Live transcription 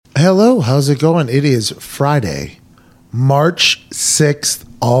Hello, how's it going? It is Friday, March 6th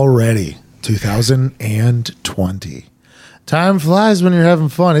already, 2020. Time flies when you're having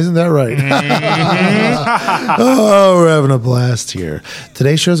fun, isn't that right? Oh, we're having a blast here.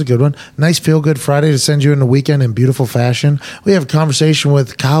 Today's show's a good one. Nice feel-good Friday to send you in the weekend in beautiful fashion. We have a conversation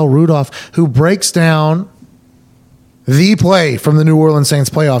with Kyle Rudolph, who breaks down the play from the New Orleans Saints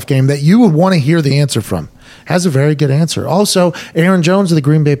playoff game that you would want to hear the answer from. Has a very good answer. Also, Aaron Jones of the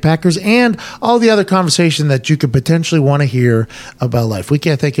Green Bay Packers and all the other conversation that you could potentially want to hear about life. We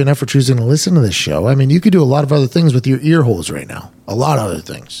can't thank you enough for choosing to listen to this show. I mean, you could do a lot of other things with your ear holes right now. A lot of other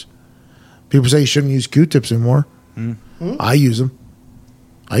things. People say you shouldn't use Q-tips anymore. Mm-hmm. I use them.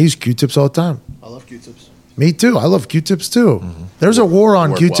 I use Q-tips all the time. I love Q-tips. Me too. I love Q-tips too. Mm-hmm. There's a war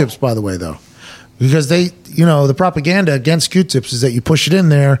on Q-tips, by the way, though. Because the propaganda against Q-tips is that you push it in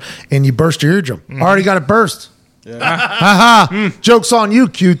there and you burst your eardrum. Mm-hmm. Already got it burst. Yeah. Ha-ha. Joke's on you,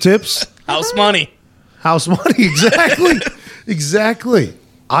 Q-tips. House money. House money, exactly. Exactly.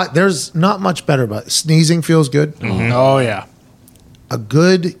 There's not much better about it. Sneezing feels good. Mm-hmm. Oh, yeah. A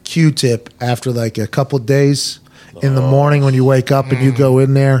good Q-tip after like a couple days in the morning when you wake up and you go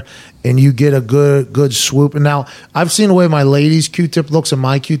in there and you get a good swoop. And now I've seen the way my lady's Q-tip looks and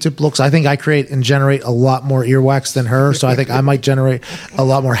my Q-tip looks. I think I create and generate a lot more earwax than her. So I think I might generate a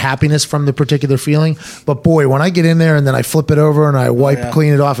lot more happiness from the particular feeling. But boy, when I get in there and then I flip it over and I wipe,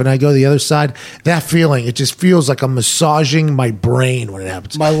 clean it off and I go the other side, that feeling, it just feels like I'm massaging my brain when it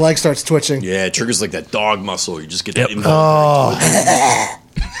happens. My leg starts twitching. Yeah, it triggers like that dog muscle. You just get that Oh.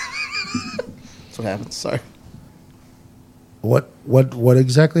 That's what happens. Sorry. What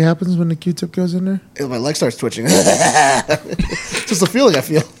exactly happens when the Q-tip goes in there? My leg starts twitching. Just a feeling I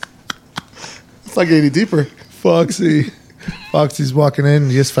feel. It's not getting any deeper. Foxy's walking in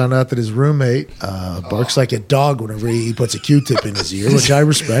and he just found out that his roommate barks like a dog whenever he puts a Q-tip in his ear, which I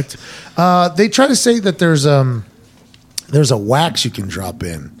respect. They try to say that there's a wax you can drop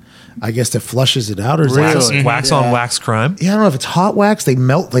in. I guess that flushes it out, or is really? Wax on wax crime? Yeah, I don't know if it's hot wax. They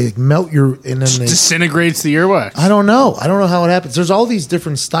melt your and then they disintegrates the earwax. I don't know how it happens. There's all these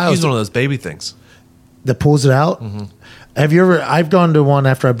different styles. Use one of those baby things that pulls it out. Mm-hmm. Have you ever? I've gone to one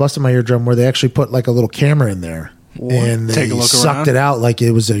after I busted my eardrum where they actually put like a little camera in there and they sucked it out like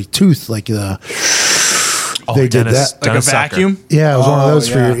it was a tooth, like the. They did that. Like a vacuum? Yeah, it was one of those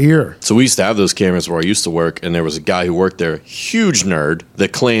for your ear. So we used to have those cameras where I used to work, and there was a guy who worked there, huge nerd,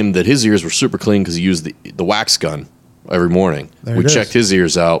 that claimed that his ears were super clean because he used the wax gun every morning. We checked his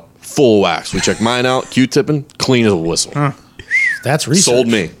ears out, full wax. We checked mine out, Q-tipping, clean as a whistle. Huh. That's research. Sold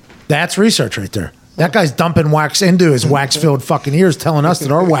me. That's research right there. That guy's dumping wax into his wax-filled fucking ears, telling us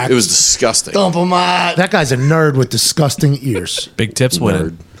that our wax... It was disgusting. Dump them out. That guy's a nerd with disgusting ears. Big tips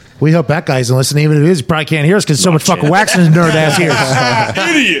winning. We hope that guy isn't listening, even if he is. He probably can't hear us because so much fucking wax in his nerd-ass ears.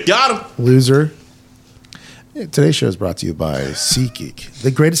 Idiot. Got him. Loser. Yeah, today's show is brought to you by SeatGeek,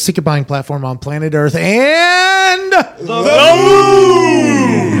 the greatest ticket buying platform on planet Earth and the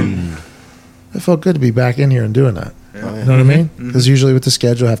moon. It felt good to be back in here and doing that. You know what I mean? Because usually with the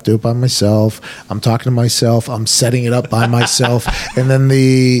schedule, I have to do it by myself. I'm talking to myself. I'm setting it up by myself. And then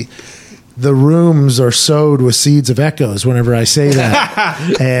the rooms are sowed with seeds of echoes whenever I say that.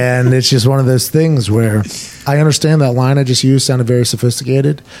 And it's just one of those things where I understand that line I just used sounded very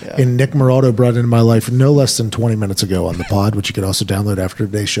sophisticated. Yeah. And Nick Moraldo brought into my life no less than 20 minutes ago on the pod, which you could also download after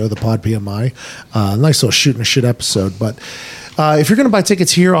today's show, the Pod PMI. Nice little shooting a shit episode. But if you're going to buy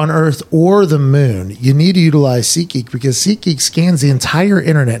tickets here on Earth or the moon, you need to utilize SeatGeek because SeatGeek scans the entire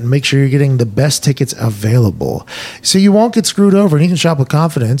internet and makes sure you're getting the best tickets available. So you won't get screwed over and you can shop with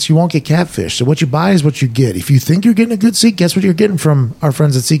confidence. You won't get catfished. So what you buy is what you get. If you think you're getting a good seat, guess what you're getting from our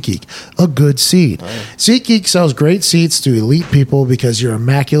friends at SeatGeek? A good seat. Right. SeatGeek sells great seats to elite people because you're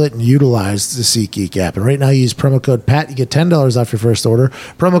immaculate and utilize the SeatGeek app. And right now you use promo code PAT, you get $10 off your first order.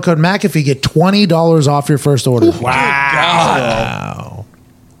 Promo code McAfee, you get $20 off your first order. Wow. Wow.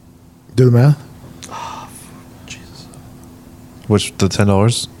 Do the math. Oh, Jesus. Which, the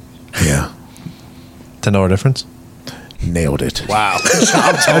 $10? Yeah. $10 difference? Nailed it. Wow.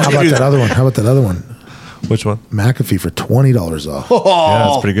 How about that other one? Which one? McAfee for $20 off. Yeah,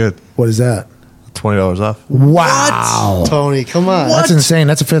 that's pretty good. What is that? $20 off. Wow. What? Tony, come on. That's insane.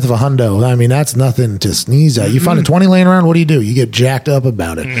 That's a fifth of a hundo. I mean, that's nothing to sneeze at. You find a 20 laying around, what do? You get jacked up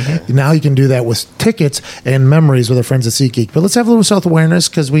about it. Mm-hmm. Now you can do that with tickets and memories with our friends at SeatGeek. But let's have a little self-awareness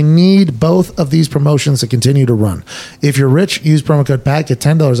because we need both of these promotions to continue to run. If you're rich, use promo code PAT, get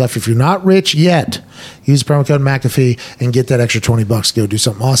 $10 off. If you're not rich yet, use promo code McAfee and get that extra $20 to go do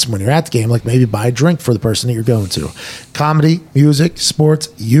something awesome when you're at the game, like maybe buy a drink for the person that you're going to. Comedy, music, sports,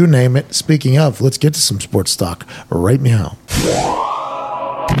 you name it. Speaking of, let's get to some sports talk right meow.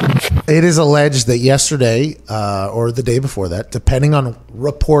 It is alleged that yesterday or the day before that, depending on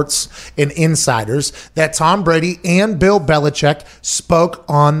reports and insiders, that Tom Brady and Bill Belichick spoke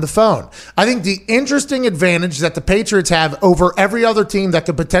on the phone. I think the interesting advantage that the Patriots have over every other team that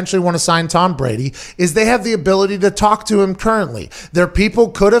could potentially want to sign Tom Brady is they have the ability to talk to him currently. Their people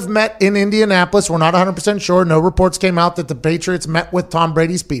could have met in Indianapolis. We're not 100% sure. No reports came out that the Patriots met with Tom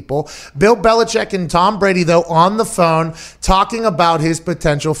Brady's people. Bill Belichick and Tom Brady, though, on the phone talking about his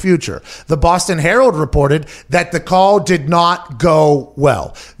potential future. The Boston Herald reported that the call did not go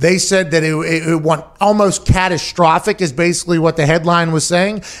well. They said that it went almost catastrophic is basically what the headline was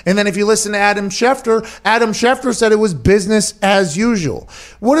saying. And then if you listen to Adam Schefter said it was business as usual.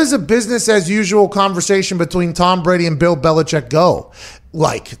 What does a business as usual conversation between Tom Brady and Bill Belichick go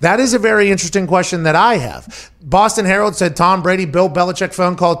like? That is a very interesting question that I have. Boston Herald said Tom Brady, Bill Belichick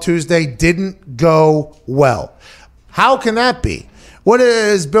phone call Tuesday didn't go well. How can that be? What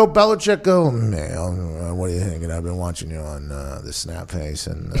is Bill Belichick go? Man, what are you thinking? I've been watching you on the Snap Face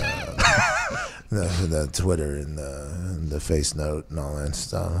and the Twitter and the Face Note and all that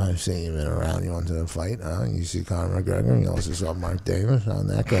stuff. I've seen you been around. You want to fight? You see Conor McGregor. You also saw Mark Davis on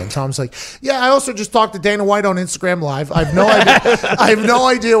that guy. And Tom's like, yeah, I also just talked to Dana White on Instagram Live. I have no idea. I have no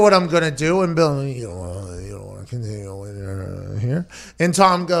idea what I'm gonna do. And Bill, you don't want to continue here. And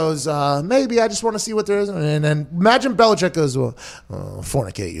Tom goes, maybe I just want to see what there is. And then imagine Belichick goes, well,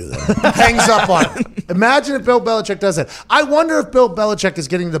 fornicate you then. Hangs up on it. Imagine if Bill Belichick does it. I wonder if Bill Belichick is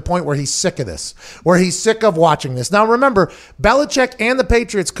getting to the point where he's sick of this, where he's sick of watching this. Now, remember, Belichick and the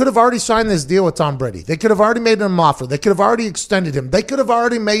Patriots could have already signed this deal with Tom Brady. They could have already made him an offer. They could have already extended him. They could have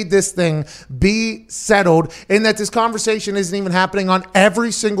already made this thing be settled, and that this conversation isn't even happening on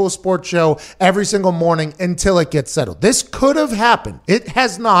every single sports show every single morning until it gets settled. This could have happened. It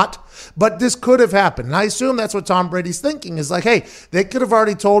has not, but this could have happened. And I assume that's what Tom Brady's thinking is like, hey, they could have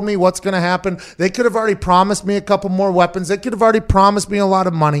already told me what's going to happen. They could have already promised me a couple more weapons. They could have already promised me a lot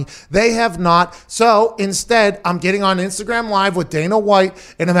of money. They have not. So instead, I'm getting on Instagram Live with Dana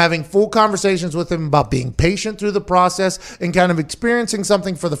White, and I'm having full conversations with him about being patient through the process and kind of experiencing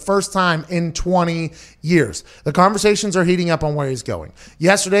something for the first time in 20 years. The conversations are heating up on where he's going.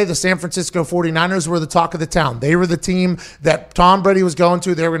 Yesterday, the San Francisco 49ers were the talk of the town. They were the team that Tom Brady was going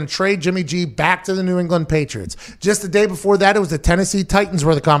to. They were going to trade Jimmy G back to the New England Patriots. Just the day before that, it was the Tennessee Titans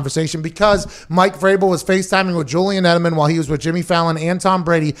were the conversation because Mike Vrabel was FaceTiming with Julian Edelman while he was with Jimmy Fallon and Tom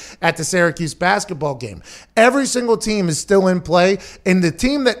Brady at the Syracuse basketball game. Every single team is still in play, and the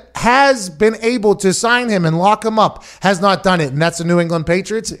team that has been able to sign him and lock him up has not done it, and that's the New England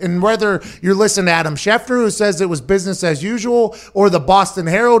Patriots. And whether you're listening to Adam Schefter, who says it was business as usual, or the Boston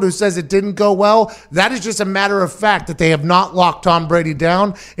Herald, who says it didn't go well, that is just a matter of fact that they have not locked Tom Brady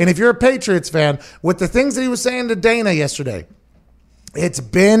down. And if you're a Patriots fan, with the things that he was saying to Dana yesterday, it's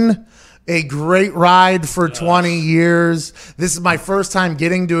been a great ride for 20 years. This is my first time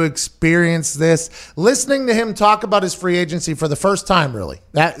getting to experience this. Listening to him talk about his free agency for the first time, really,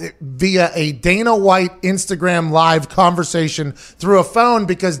 that via a Dana White Instagram Live conversation through a phone,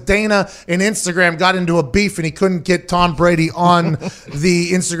 because Dana and Instagram got into a beef and he couldn't get Tom Brady on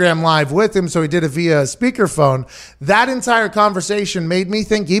the Instagram Live with him, so he did it via a speakerphone. That entire conversation made me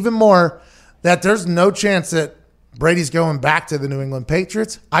think even more that there's no chance that Brady's going back to the New England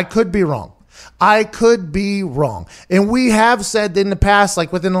Patriots. I could be wrong. I could be wrong. And we have said in the past,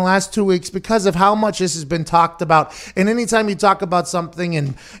 like within the last 2 weeks, because of how much this has been talked about, and anytime you talk about something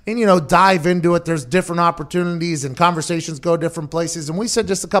and you know, dive into it, there's different opportunities and conversations go different places. And we said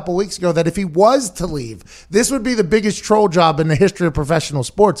just a couple weeks ago that if he was to leave, this would be the biggest troll job in the history of professional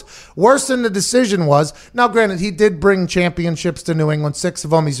sports. Worse than the decision was. Now, granted, he did bring championships to New England, 6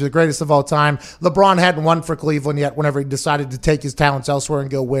 of them. He's the greatest of all time. LeBron hadn't won for Cleveland yet whenever he decided to take his talents elsewhere and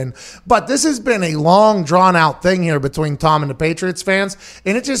go win. But this has been a long, drawn-out thing here between Tom and the Patriots fans,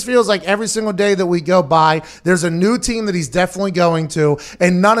 and it just feels like every single day that we go by, there's a new team that he's definitely going to,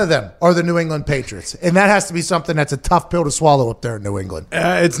 and none of them are the New England Patriots. And that has to be something that's a tough pill to swallow up there in New England.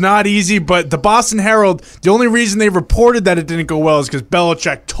 It's not easy, but the Boston Herald, the only reason they reported that it didn't go well is because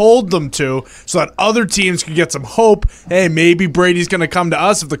Belichick told them to, so that other teams could get some hope. Hey, maybe Brady's going to come to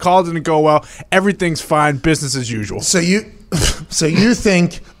us if the call didn't go well. Everything's fine, business as usual. So you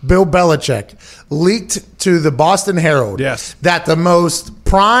think Bill Belichick leaked to the Boston Herald that the most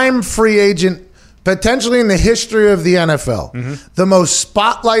prime free agent potentially in the history of the NFL, the most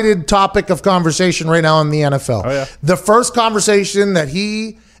spotlighted topic of conversation right now in the NFL, the first conversation that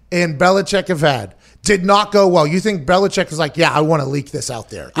he and Belichick have had did not go well. You think Belichick was like, yeah, I want to leak this out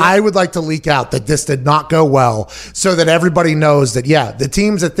there. Yeah. I would like to leak out that this did not go well so that everybody knows that, yeah, the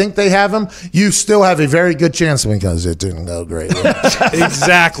teams that think they have him, you still have a very good chance because it didn't go great.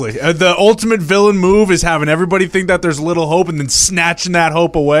 Exactly. The ultimate villain move is having everybody think that there's little hope and then snatching that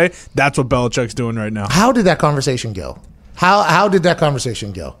hope away. That's what Belichick's doing right now. How did that conversation go? How did that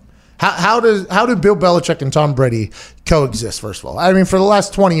conversation go? How do Bill Belichick and Tom Brady coexist, first of all? I mean, for the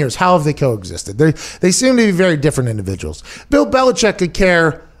last 20 years, how have they coexisted? They seem to be very different individuals. Bill Belichick could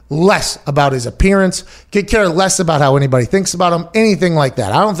care less about his appearance, could care less about how anybody thinks about him, anything like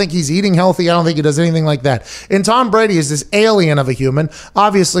that. I don't think he's eating healthy. I don't think he does anything like that. And Tom Brady is this alien of a human,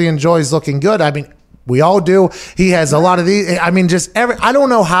 obviously enjoys looking good. I mean, we all do. He has a lot of these. I mean, I don't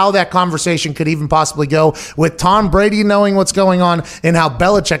know how that conversation could even possibly go with Tom Brady knowing what's going on and how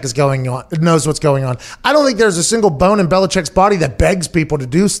Belichick knows what's going on. I don't think there's a single bone in Belichick's body that begs people to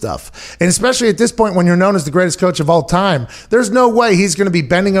do stuff. And especially at this point when you're known as the greatest coach of all time, there's no way he's going to be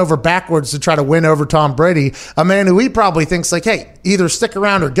bending over backwards to try to win over Tom Brady, a man who he probably thinks like, hey, either stick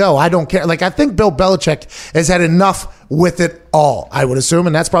around or go. I don't care. Like, I think Bill Belichick has had enough with it all, I would assume,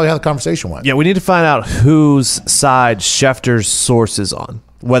 and that's probably how the conversation went. Yeah, we need to find out whose side Schefter's source is on,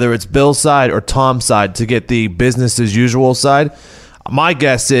 whether it's Bill's side or Tom's side, to get the business as usual side. My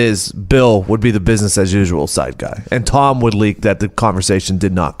guess is Bill would be the business as usual side guy, and Tom would leak that the conversation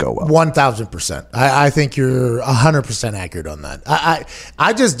did not go well. 1,000%. I think you're 100% accurate on that.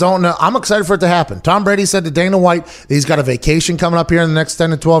 I just don't know. I'm excited for it to happen. Tom Brady said to Dana White he's got a vacation coming up here in the next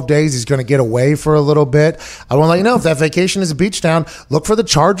 10 to 12 days. He's going to get away for a little bit. I want to let you know, if that vacation is a beach town, look for the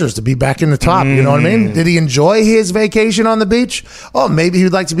Chargers to be back in the top. You know what I mean? Did he enjoy his vacation on the beach? Oh, maybe he'd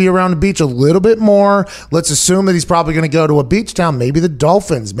like to be around the beach a little bit more. Let's assume that he's probably going to go to a beach town. Maybe the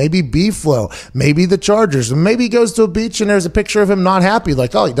Dolphins, maybe B-Flow, maybe the Chargers. And maybe he goes to a beach and there's a picture of him not happy,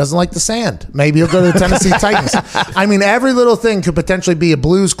 like, oh, he doesn't like the sand. Maybe he'll go to the Tennessee Titans. I mean, every little thing could potentially be a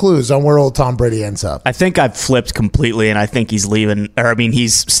Blue's Clues on where old Tom Brady ends up. I think I've flipped completely, and I think he's leaving, or I mean,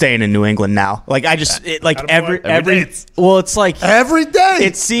 he's staying in New England now. Like, I just, every well, it's like every day.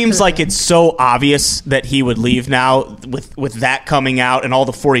 It seems like it's so obvious that he would leave now with that coming out and all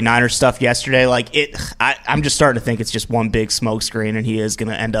the 49ers stuff yesterday. Like, I'm just starting to think it's just one big smokescreen, and he is going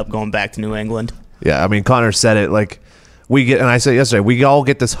to end up going back to New England. Yeah, I mean, Connor said it, like, and I said yesterday, we all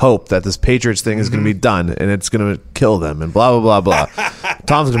get this hope that this Patriots thing is going to be done and it's going to kill them and blah, blah, blah, blah.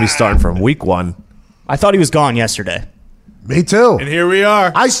 Tom's going to be starting from week 1. I thought he was gone yesterday. Me too. And here we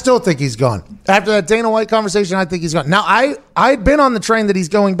are. I still think he's gone. After that Dana White conversation, I think he's gone. Now, I'd been on the train that he's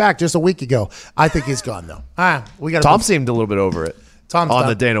going back just a week ago. I think he's gone, though. Tom seemed a little bit over it. Tom's on done.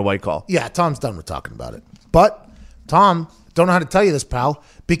 The Dana White call. Yeah, Tom's done with talking about it. But, Tom, don't know how to tell you this, pal.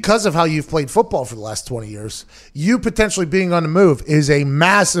 Because of how you've played football for the last 20 years, you potentially being on the move is a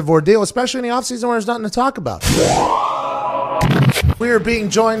massive ordeal, especially in the offseason where there's nothing to talk about. We are being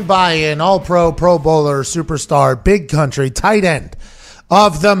joined by an all-pro, Pro Bowler, superstar, big country, tight end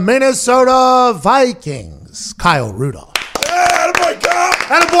of the Minnesota Vikings, Kyle Rudolph. Attaboy, Kyle!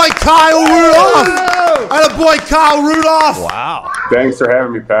 Attaboy, Kyle Rudolph! Attaboy, Kyle Rudolph! Wow. Thanks for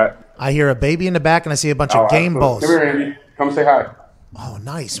having me, Pat. I hear a baby in the back, and I see a bunch of game balls. Come here, Andy. Come say hi. Oh,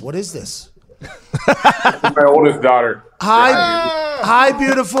 nice. What is this? My oldest daughter. Hi,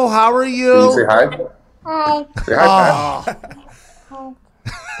 beautiful. How are you? Can you say hi? Hi. Say hi, Pat.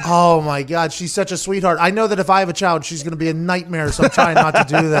 Oh, my God. She's such a sweetheart. I know that if I have a child, she's going to be a nightmare, so I'm trying not to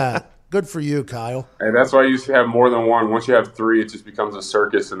do that. Good for you, Kyle. Hey, that's why you used to have more than one. Once you have 3, it just becomes a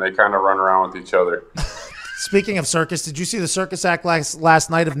circus, and they kind of run around with each other. Speaking of circus, did you see the circus act last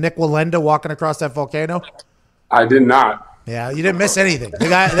night of Nick Wallenda walking across that volcano? I did not. Yeah, you didn't miss anything. The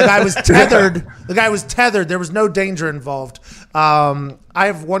guy was tethered. The guy was tethered. There was no danger involved. I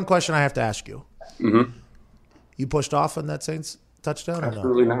have one question I have to ask you. Mm-hmm. You pushed off on that Saints touchdown?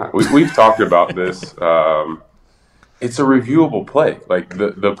 Absolutely not. We've talked about this. It's a reviewable play. Like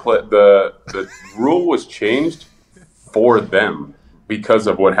the rule was changed for them because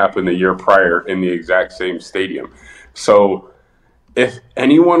of what happened the year prior in the exact same stadium. So if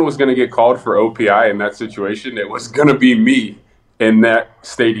anyone was going to get called for OPI in that situation, it was going to be me in that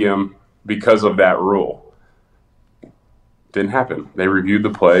stadium because of that rule. Didn't happen. They reviewed the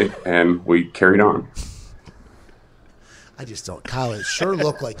play, and we carried on. I just don't. Kyle, it sure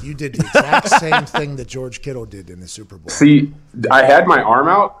looked like you did the exact same thing that George Kittle did in the Super Bowl. See, I had my arm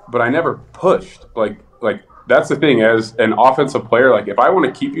out, but I never pushed. Like that's the thing. As an offensive player, like if I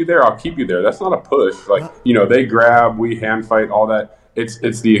want to keep you there, I'll keep you there. That's not a push. Like, they grab, we hand fight, all that.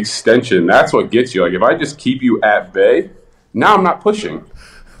 It's the extension. That's what gets you. Like if I just keep you at bay, now I'm not pushing.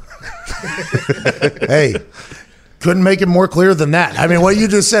 Hey, Couldn't make it more clear than that. I mean, what you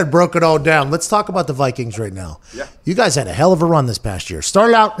just said broke it all down. Let's talk about the Vikings right now. Yeah. You guys had a hell of a run this past year.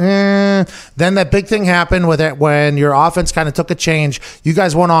 Started out, then that big thing happened with it when your offense kind of took a change. You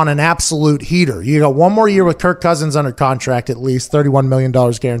guys went on an absolute heater. You got one more year with Kirk Cousins under contract, at least $31 million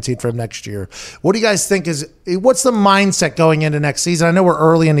guaranteed for him next year. What do you guys think what's the mindset going into next season? I know we're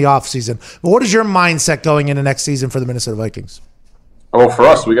early in the offseason, but what is your mindset going into next season for the Minnesota Vikings? Well, for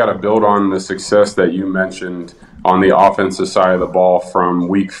us, we got to build on the success that you mentioned on the offensive side of the ball from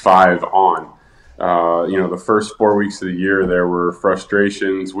week 5 on. The first 4 weeks of the year, there were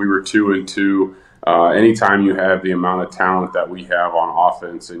frustrations. We were 2-2. Anytime you have the amount of talent that we have on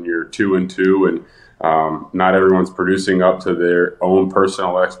offense and you're 2-2 and not everyone's producing up to their own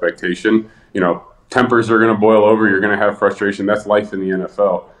personal expectation, tempers are going to boil over. You're going to have frustration. That's life in the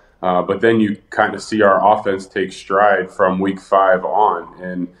NFL. But then you kind of see our offense take stride from week 5 on.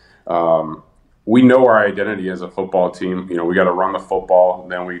 And we know our identity as a football team. We got to run the football.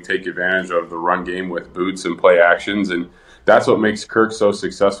 Then we take advantage of the run game with boots and play actions. And that's what makes Kirk so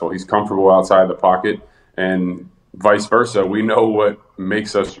successful. He's comfortable outside the pocket, and vice versa. We know what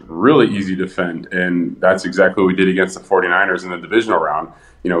makes us really easy to defend. And that's exactly what we did against the 49ers in the divisional round.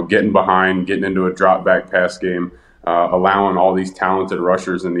 Getting behind, getting into a drop back pass game. Allowing all these talented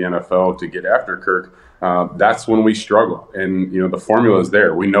rushers in the NFL to get after Kirk, that's when we struggle. And, the formula is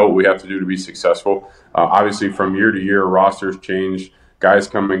there. We know what we have to do to be successful. Obviously, from year to year, rosters change, guys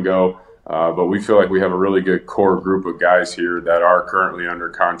come and go. But we feel like we have a really good core group of guys here that are currently under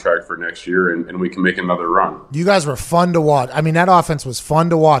contract for next year, and we can make another run. You guys were fun to watch. I mean, that offense was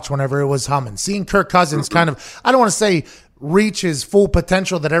fun to watch whenever it was humming. Seeing Kirk Cousins kind of, I don't want to say reach his full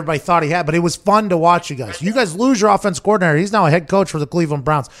potential that everybody thought he had, but it was fun to watch you guys. You guys lose your offense coordinator. He's now a head coach for the Cleveland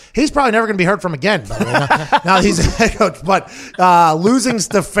Browns. He's probably never going to be heard from again, by the way. Now he's a head coach. But losing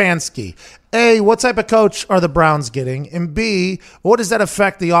Stefanski, A, what type of coach are the Browns getting? And B, what does that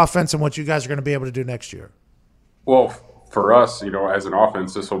affect the offense and what you guys are going to be able to do next year? Well, for us, as an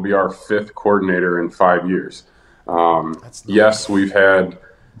offense, this will be our 5th coordinator in 5 years. Yes, we've had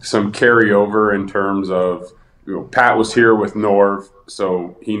some carryover in terms of, Pat was here with Norv,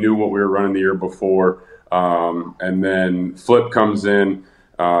 so he knew what we were running the year before. And then Flip comes in,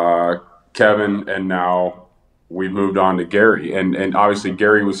 Kevin, and now we've moved on to Gary. And obviously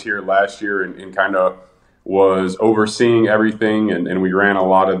Gary was here last year and kind of was overseeing everything, and we ran a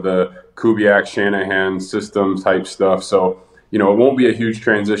lot of the Kubiak, Shanahan systems type stuff. So, it won't be a huge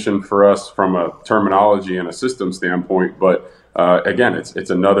transition for us from a terminology and a system standpoint, but again, it's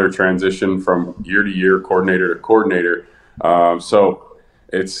another transition from year to year, coordinator to coordinator. So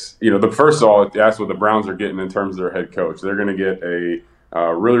it's, first of all, that's what the Browns are getting in terms of their head coach. They're going to get a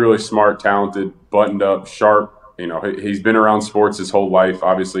really, really smart, talented, buttoned up, sharp. He's been around sports his whole life.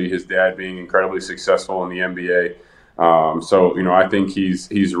 Obviously, his dad being incredibly successful in the NBA. So I think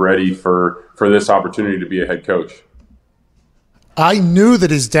he's ready for this opportunity to be a head coach. I knew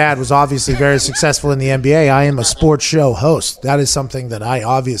that his dad was obviously very successful in the NBA. I am a sports show host. That is something that I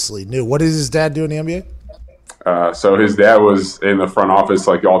obviously knew. What did his dad do in the NBA? So his dad was in the front office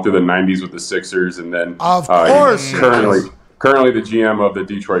like all through the 90s with the Sixers, and then of course he's currently the GM of the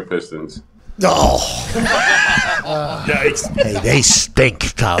Detroit Pistons. Oh. Hey, they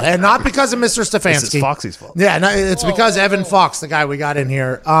stink, Kyle. And not because of Mr. Stefanski. It's Foxy's fault. Yeah, no, it's because Evan Fox, the guy we got in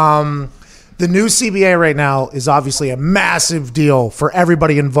here. The new CBA right now is obviously a massive deal for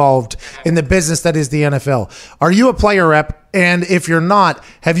everybody involved in the business that is the NFL. Are you a player rep? And if you're not,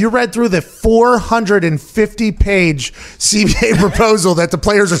 have you read through the 450-page CBA proposal that the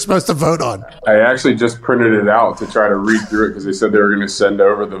players are supposed to vote on? I actually just printed it out to try to read through it because they said they were going to send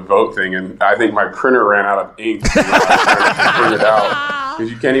over the vote thing, and I think my printer ran out of ink. I was trying to print it out because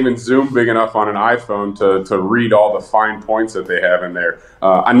you can't even zoom big enough on an iPhone to read all the fine points that they have in there.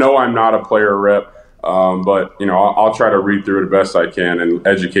 I know I'm not a player rep, but I'll try to read through it the best I can and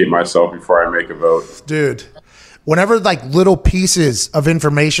educate myself before I make a vote. Dude. Whenever little pieces of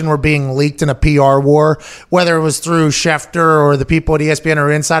information were being leaked in a PR war, whether it was through Schefter or the people at ESPN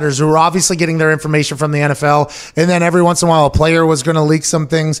or insiders who were obviously getting their information from the NFL, and then every once in a while a player was going to leak some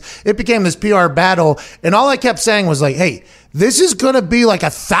things, it became this PR battle. And all I kept saying was hey, this is going to be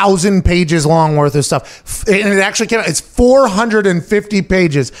 1,000 pages long worth of stuff. And it actually came out. It's 450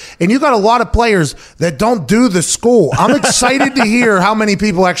 pages. And you got a lot of players that don't do the school. I'm excited to hear how many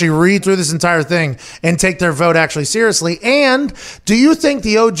people actually read through this entire thing and take their vote actually seriously. And do you think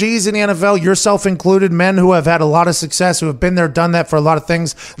the OGs in the NFL, yourself included, men who have had a lot of success, who have been there, done that for a lot of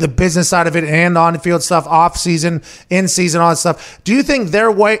things, the business side of it and on-field stuff, off-season, in-season, all that stuff, do you think their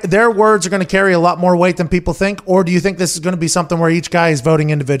words are going to carry a lot more weight than people think? Or do you think this is going to be something where each guy is voting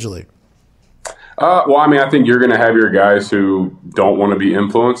individually? Well, I mean, I think you're going to have your guys who don't want to be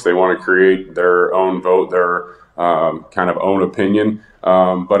influenced. They want to create their own vote, their kind of own opinion.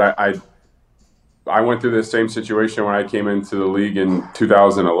 But I went through this same situation when I came into the league in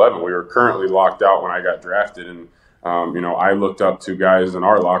 2011. We were currently locked out when I got drafted. And, I looked up to guys in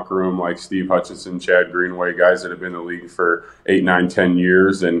our locker room like Steve Hutchinson, Chad Greenway, guys that have been in the league for 8, 9, 10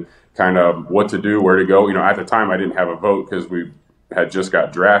 years and kind of what to do, where to go. At the time I didn't have a vote because we had just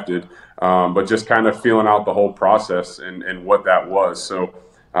got drafted, but just kind of feeling out the whole process and what that was. So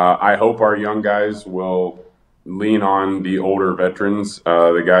I hope our young guys will lean on the older veterans,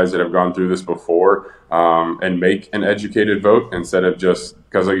 the guys that have gone through this before, and make an educated vote instead of just,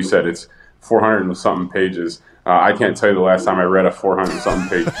 because like you said, it's 400 and something pages. I can't tell you the last time I read a 400 and something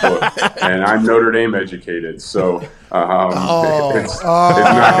page book, and I'm Notre Dame educated, so it's not going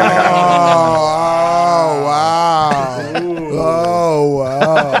to happen. Oh,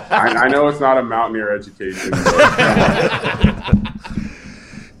 wow. I know it's not a Mountaineer education.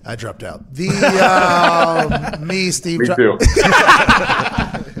 I dropped out. Steve. Me too.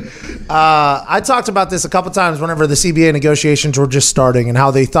 I talked about this a couple times whenever the CBA negotiations were just starting and how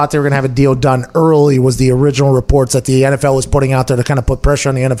they thought they were going to have a deal done early was the original reports that the NFL was putting out there to kind of put pressure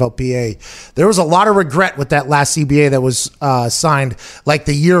on the NFLPA. There was a lot of regret with that last CBA that was signed, like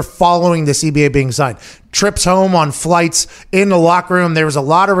the year following the CBA being signed. Trips home on flights in the locker room. There was a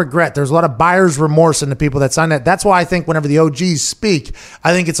lot of regret. There's a lot of buyer's remorse in the people that signed that. That's why I think whenever the OGs speak,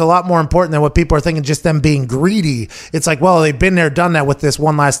 I think it's a lot more important than what people are thinking, just them being greedy. It's like, well, they've been there, done that with this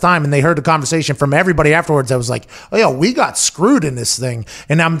one last time. And they heard the conversation from everybody afterwards that was like, oh, yeah, we got screwed in this thing.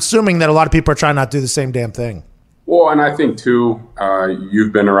 And I'm assuming that a lot of people are trying not to do the same damn thing. Well, and I think, too,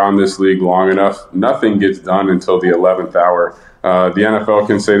 you've been around this league long enough. Nothing gets done until the 11th hour. The NFL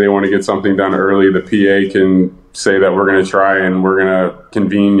can say they want to get something done early. The PA can say that we're going to try and we're going to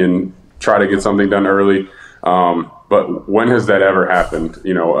convene and try to get something done early. But when has that ever happened?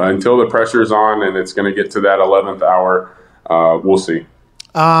 Until the pressure's on and it's going to get to that 11th hour, we'll see.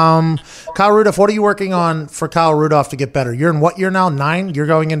 Kyle Rudolph, what are you working on for Kyle Rudolph to get better? You're in what year now? 9? You're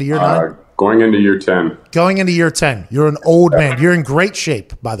going into year 9? Going into year 10. Going into year 10. You're an old man. You're in great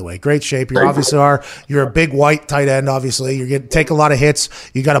shape, by the way. Great shape. You obviously are. You're a big white tight end, obviously. You're going to take a lot of hits.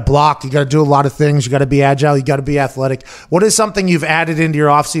 You got to block. You got to do a lot of things. You got to be agile. You got to be athletic. What is something you've added into your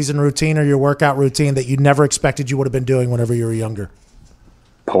offseason routine or your workout routine that you never expected you would have been doing whenever you were younger?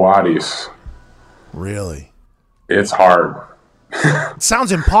 Pilates. Really? It's hard. It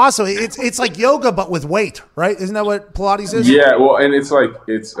sounds impossible. It's like yoga, but with weight, right? Isn't that what Pilates is? Yeah, well, and it's like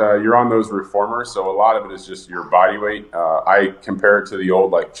you're on those reformers, so a lot of it is just your body weight. I compare it to the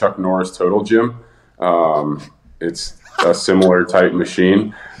old like Chuck Norris Total Gym. It's a similar type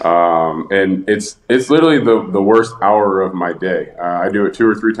machine, and it's literally the worst hour of my day. I do it 2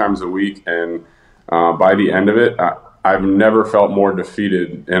 or 3 times a week, and by the end of it, I've never felt more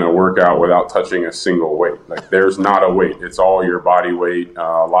defeated in a workout without touching a single weight. Like there's not a weight. It's all your body weight.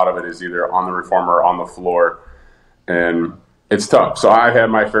 A lot of it is either on the reformer or on the floor. And it's tough. So I've had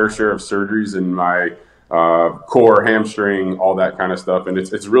my fair share of surgeries in my core, hamstring, all that kind of stuff. And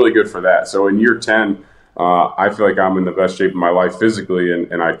it's really good for that. So in year 10, I feel like I'm in the best shape of my life physically.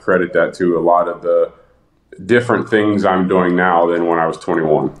 And I credit that to a lot of the different things I'm doing now than when I was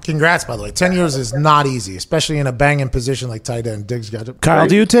 21. Congrats, by the way. 10 years is not easy, especially in a banging position like tight end. Diggs got it. Kyle,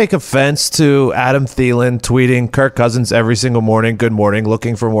 do you take offense to Adam Thielen tweeting Kirk Cousins every single morning, good morning,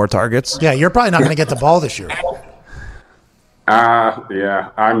 looking for more targets? Yeah, you're probably not going to get the ball this year. Yeah,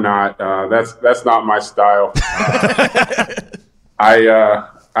 I'm not. That's not my style.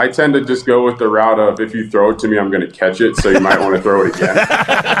 I tend to just go with the route of if you throw it to me, I'm going to catch it, so you might want to throw it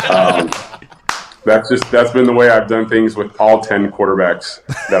again. That's been the way I've done things with all 10 quarterbacks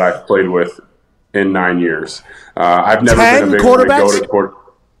that I've played with in 9 years. I've never been a big one to go to court.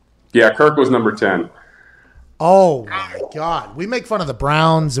 Yeah, Kirk was number 10. Oh my God. We make fun of the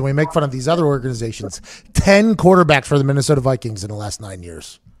Browns and we make fun of these other organizations. 10 quarterbacks for the Minnesota Vikings in the last 9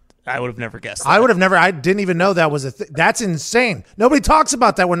 years. I would have never guessed that. I didn't even know that was a thing. That's insane. Nobody talks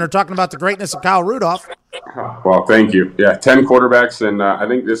about that when they're talking about the greatness of Kyle Rudolph. Well, thank you. Yeah, 10 quarterbacks, and I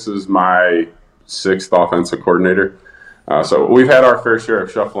think this is my 6th offensive coordinator. So we've had our fair share of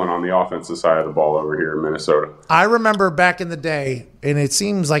shuffling on the offensive side of the ball over here in Minnesota. I remember back in the day, and it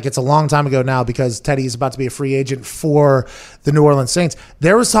seems like it's a long time ago now because Teddy is about to be a free agent for the New Orleans Saints.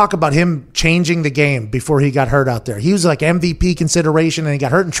 There was talk about him changing the game before he got hurt out there. He was like MVP consideration, and he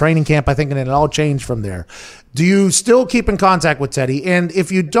got hurt in training camp, I think, and it all changed from there. Do you still keep in contact with Teddy? And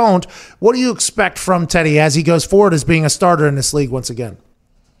if you don't, what do you expect from Teddy as he goes forward as being a starter in this league once again?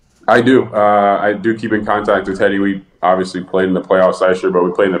 I do. I do keep in contact with Teddy. We obviously played in the playoffs last year, but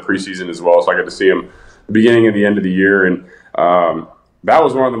we played in the preseason as well. So I got to see him the beginning and the end of the year. And that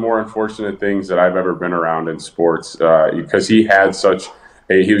was one of the more unfortunate things that I've ever been around in sports because he had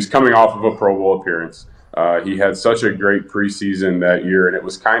he was coming off of a Pro Bowl appearance. He had such a great preseason that year. And it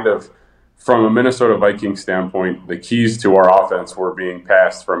was kind of, from a Minnesota Vikings standpoint, the keys to our offense were being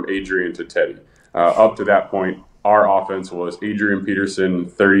passed from Adrian to Teddy. Up to that point, our offense was Adrian Peterson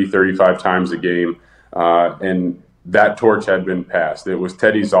 30, 35 times a game, and that torch had been passed. It was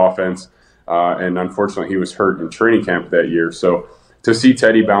Teddy's offense, and unfortunately he was hurt in training camp that year. So to see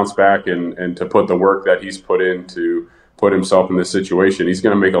Teddy bounce back and to put the work that he's put in to put himself in this situation, he's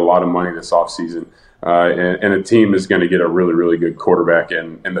going to make a lot of money this offseason. And a team is going to get a really, really good quarterback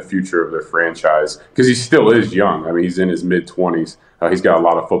in the future of their franchise because he still is young. I mean, he's in his mid-20s. He's got a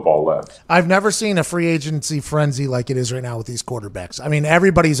lot of football left. I've never seen a free agency frenzy like it is right now with these quarterbacks. I mean,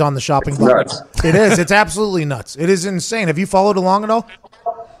 everybody's on the shopping block. It is. It's absolutely nuts. It is insane. Have you followed along at all?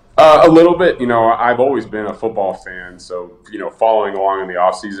 A little bit. I've always been a football fan, so, following along in the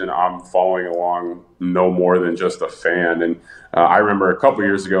offseason, I'm following along no more than just a fan. And I remember a couple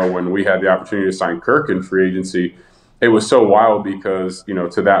years ago when we had the opportunity to sign Kirk in free agency, it was so wild because,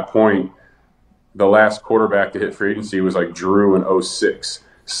 to that point, the last quarterback to hit free agency was like Drew in 2006.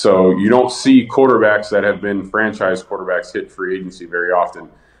 So you don't see quarterbacks that have been franchise quarterbacks hit free agency very often.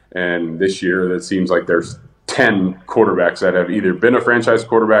 And this year, it seems like there's 10 quarterbacks that have either been a franchise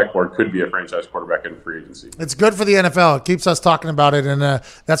quarterback or could be a franchise quarterback in free agency. It's good for the NFL. It keeps us talking about it, and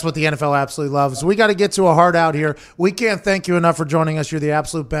that's what the NFL absolutely loves. We got to get to a hard out here. We can't thank you enough for joining us. You're the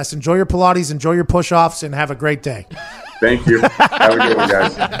absolute best. Enjoy your Pilates, enjoy your push-offs, and have a great day. Thank you. Have a good one,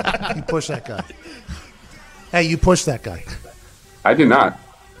 guys. You push that guy. Hey, you push that guy. I did not.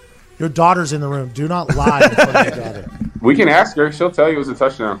 Your daughter's in the room. Do not lie in front of your daughter. We can ask her. She'll tell you it was a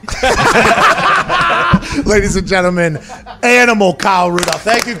touchdown. Ladies and gentlemen, animal Kyle Rudolph.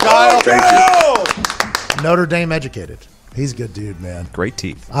 Thank you, Kyle. Thank you. Notre Dame educated. He's a good dude, man. Great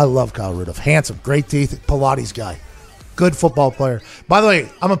teeth. I love Kyle Rudolph. Handsome, great teeth, Pilates guy. Good football player. By the way,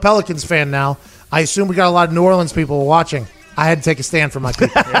 I'm a Pelicans fan now. I assume we got a lot of New Orleans people watching. I had to take a stand for my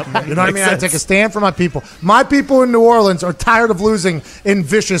people. You know what I mean? I had to take a stand for my people. My people in New Orleans are tired of losing in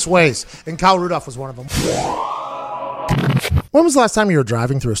vicious ways, and Kyle Rudolph was one of them. When was the last time you were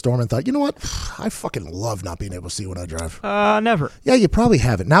driving through a storm and thought, you know what? I fucking love not being able to see when I drive. Never. Yeah, you probably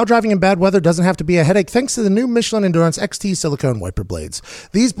haven't. Now driving in bad weather doesn't have to be a headache thanks to the new Michelin Endurance XT silicone wiper blades.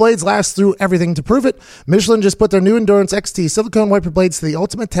 These blades last through everything to prove it. Michelin just put their new Endurance XT silicone wiper blades to the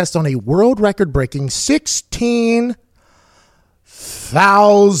ultimate test on a world record-breaking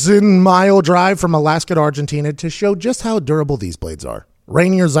 16,000-mile drive from Alaska to Argentina to show just how durable these blades are.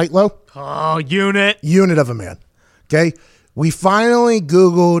 Rainier Zeitlo. Oh, unit. Unit of a man. Okay? We finally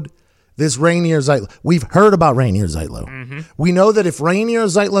Googled this Rainier Zeitlo. We've heard about Rainier Zeitlo. Mm-hmm. We know that if Rainier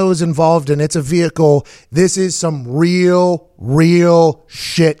Zeitlo is involved and it's a vehicle, this is some real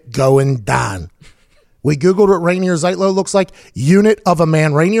shit going down. We Googled what Rainier Zeitlo looks like. Unit of a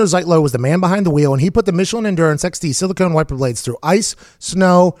man. Rainier Zeitlo was the man behind the wheel, and he put the Michelin Endurance XT silicone wiper blades through ice,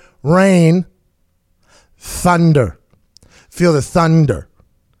 snow, rain, thunder. Feel the thunder.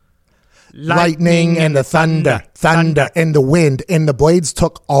 Lightning and the thunder and the wind, and the blades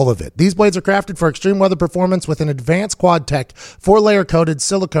took all of it. These blades are crafted for extreme weather performance with an advanced quad tech 4-layer coated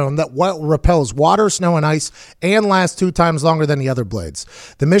silicone that repels water, snow, and ice and lasts 2 times longer than the other blades.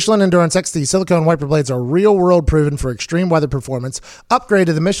 The Michelin Endurance XT silicone wiper blades are real-world proven for extreme weather performance. Upgrade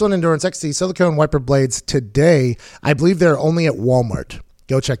to the Michelin Endurance XT silicone wiper blades today. I believe they're only at Walmart.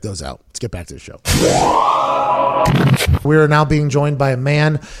 Go check those out. Let's get back to the show. We are now being joined by a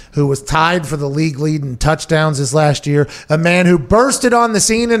man who was tied for the league lead in touchdowns this last year, a man who bursted on the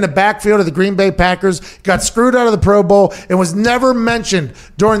scene in the backfield of the Green Bay Packers, got screwed out of the Pro Bowl, and was never mentioned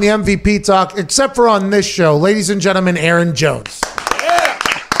during the MVP talk except for on this show. Ladies and gentlemen, Aaron Jones.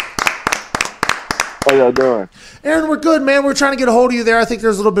 How y'all doing? Aaron, we're good, man. We're trying to get a hold of you there. I think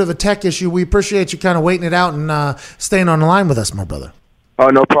there's a little bit of a tech issue. We appreciate you kind of waiting it out and staying on the line with us, my brother. Oh,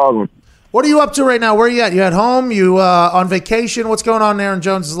 no problem. What are you up to right now? Where are you at? You at home? You on vacation? What's going on in Aaron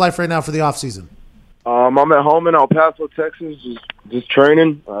Jones' life right now for the offseason? I'm at home in El Paso, Texas, just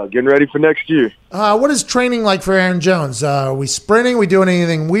training, getting ready for next year. What is training like for Aaron Jones? Are we sprinting? We doing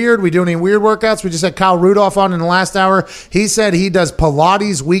anything weird? We doing any weird workouts? We just had Kyle Rudolph on in the last hour. He said he does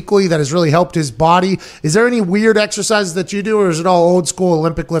Pilates weekly that has really helped his body. Is there any weird exercises that you do, or is it all old school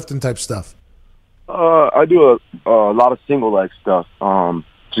Olympic lifting type stuff? I do a lot of single leg stuff.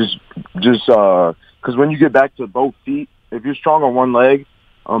 Just because when you get back to both feet, if you're strong on one leg,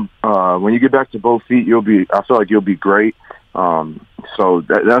 when you get back to both feet, I feel like you'll be great. When So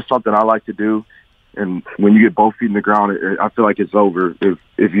that's something I like to do. And when you get both feet in the ground, I feel like it's over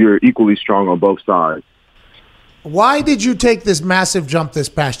if you're equally strong on both sides. Why did you take this massive jump this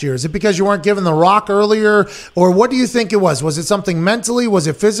past year? Is it because you weren't given the rock earlier? Or what do you think it was? Was it something mentally? Was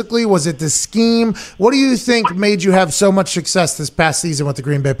it physically? Was it the scheme? What do you think made you have so much success this past season with the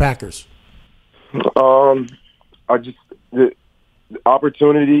Green Bay Packers? The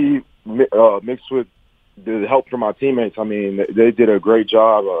opportunity mixed with the help from my teammates. I mean, they did a great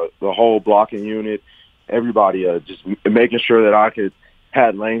job. The whole blocking unit, everybody, just making sure that I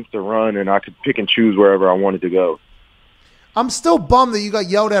had lanes to run and I could pick and choose wherever I wanted to go. I'm still bummed that you got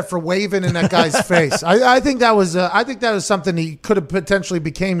yelled at for waving in that guy's face. I think that was something that could have potentially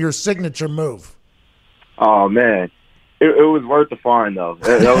became your signature move. Oh man, it was worth the fine though.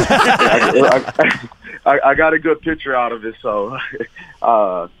 I got a good picture out of it, so.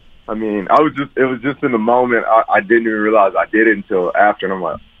 I mean, it was just in the moment. I didn't even realize I did it until after, and I'm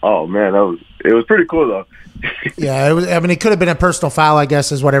like, oh man, it was pretty cool though. Yeah, it could have been a personal foul, I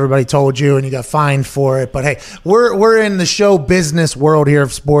guess, is what everybody told you, and you got fined for it. But hey, we're in the show business world here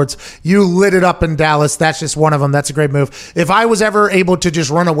of sports. You lit it up in Dallas. That's just one of them. That's a great move. If I was ever able to just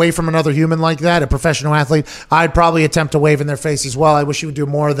run away from another human like that, a professional athlete, I'd probably attempt to wave in their face as well. I wish you would do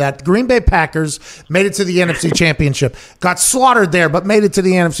more of that. Green Bay Packers made it to the NFC Championship. Got slaughtered there, but made it to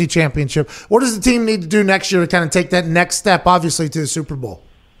the NFC Championship. What does the team need to do next year to kind of take that next step, obviously, to the Super Bowl?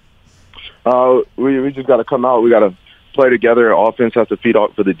 We just got to come out. We got to play together. Offense has to feed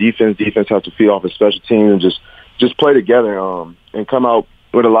off for the defense. Defense has to feed off the special team, and just play together and come out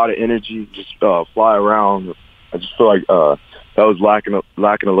with a lot of energy. Just fly around. I just feel like that was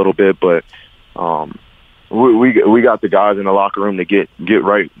lacking a little bit, but we got the guys in the locker room to get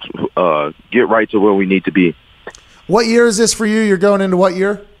right to where we need to be. What year is this for you? You're going into what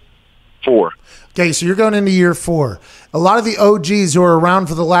year? 4. Okay, so you're going into year 4. A lot of the OGs who are around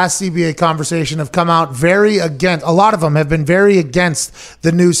for the last CBA conversation have come out a lot of them have been very against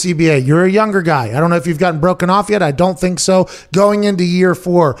the new CBA. You're a younger guy. I don't know if you've gotten broken off yet. I don't think so. Going into year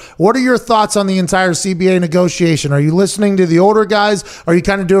 4, what are your thoughts on the entire CBA negotiation? Are you listening to the older guys? Are you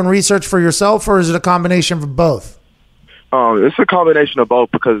kind of doing research for yourself, or is it a combination of both? It's a combination of both,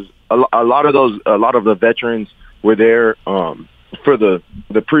 because a lot of the veterans were there for the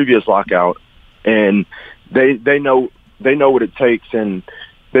previous lockout, and they know what it takes, and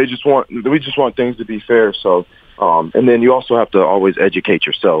we just want things to be fair. So, and then you also have to always educate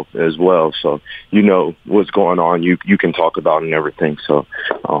yourself as well, so you know what's going on. You can talk about it and everything. So,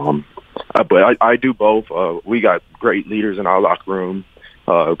 but I do both. We got great leaders in our locker room,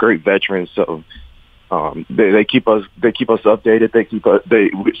 great veterans. So. They keep us updated.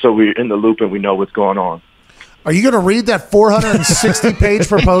 So we're in the loop and we know what's going on. Are you going to read that 460-page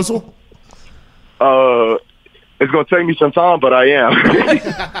proposal? It's going to take me some time, but I am.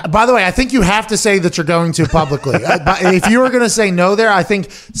 By the way, I think you have to say that you're going to publicly. If you were going to say no there, I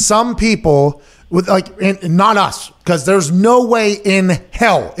think some people would not us, because there's no way in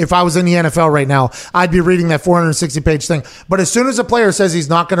hell, if I was in the NFL right now, I'd be reading that 460-page thing. But as soon as a player says he's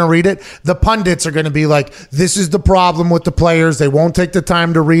not going to read it, the pundits are going to be like, this is the problem with the players. They won't take the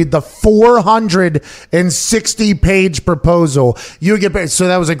time to read the 460-page proposal. You get paid. So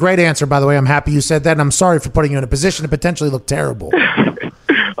that was a great answer, by the way. I'm happy you said that, and I'm sorry for putting you in a position to potentially look terrible.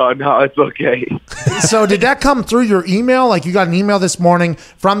 No, it's okay. So did that come through your email? Like, you got an email this morning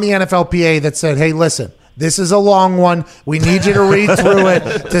from the NFLPA that said, hey, listen, this is a long one. We need you to read through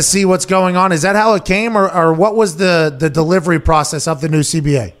it to see what's going on. Is that how it came, or what was the delivery process of the new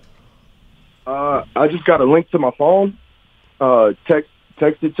CBA? I just got a link to my phone,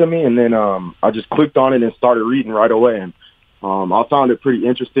 texted to me, and then I just clicked on it and started reading right away. And I found it pretty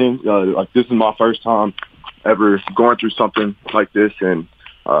interesting. This is my first time ever going through something like this, and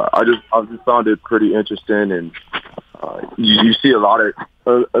I just found it pretty interesting, and you see a lot of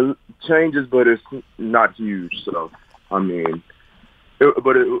changes, but it's not huge. So, I mean, it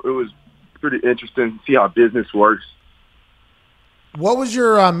was pretty interesting to see how business works. What was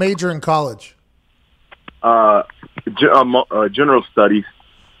your major in college? General studies.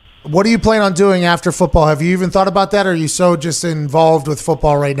 What do you plan on doing after football? Have you even thought about that, or are you so just involved with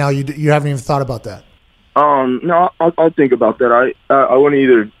football right now you haven't even thought about that? No, I'll think about that. I want to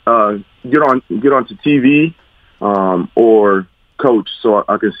either get onto TV or coach, so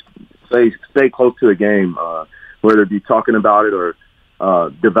I can stay close to the game, whether it be talking about it or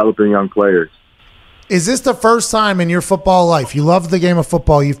developing young players. Is this the first time in your football life? You love the game of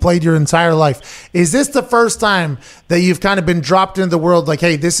football. You've played your entire life. Is this the first time that you've kind of been dropped into the world like,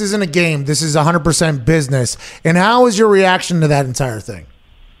 hey, this isn't a game. This is 100% business. And how is your reaction to that entire thing?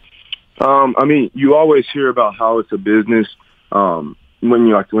 I mean, you always hear about how it's a business, and when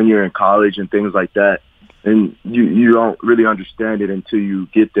you're in college and things like that, and you don't really understand it until you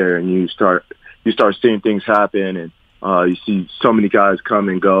get there and you start seeing things happen, and you see so many guys come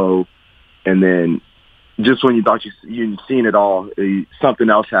and go, and then just when you thought you've seen it all, something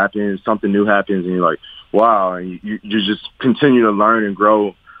else happens, something new happens, and you're like, wow, and you just continue to learn and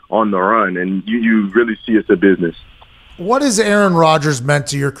grow on the run, and you really see it's a business. What has Aaron Rodgers meant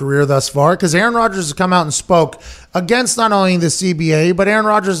to your career thus far? Because Aaron Rodgers has come out and spoke against not only the CBA, but Aaron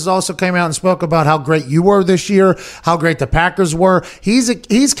Rodgers has also came out and spoke about how great you were this year, how great the Packers were.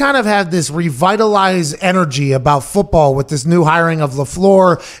 He's kind of had this revitalized energy about football with this new hiring of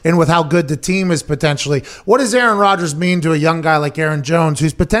LaFleur and with how good the team is potentially. What does Aaron Rodgers mean to a young guy like Aaron Jones,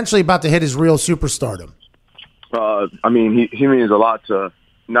 who's potentially about to hit his real superstardom? I mean, he means a lot to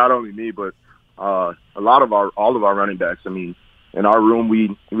not only me, but all of our running backs. I mean, in our room,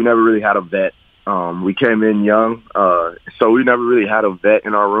 we never really had a vet. We came in young, so we never really had a vet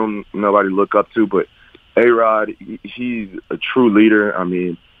in our room. Nobody to look up to, but A-Rod, he's a true leader. I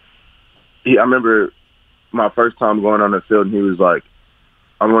mean, I remember my first time going on the field, and he was like,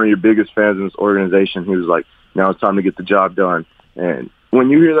 "I'm one of your biggest fans in this organization." He was like, "Now it's time to get the job done." And when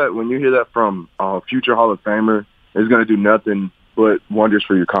you hear that from a future Hall of Famer, it's going to do nothing but wonders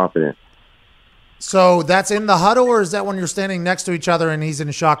for your confidence. So that's in the huddle, or is that when you're standing next to each other and he's in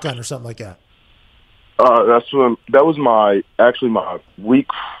a shotgun or something like that? That was my week.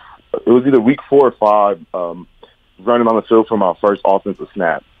 It was either week 4 or 5, running on the field for my first offensive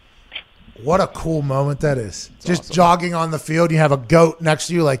snap. What a cool moment that is. That's just awesome. Jogging on the field, you have a goat next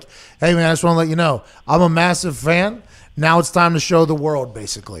to you like, hey, man, I just want to let you know, I'm a massive fan. Now it's time to show the world,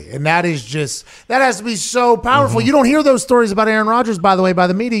 basically. And that has to be so powerful. Mm-hmm. You don't hear those stories about Aaron Rodgers, by the way, by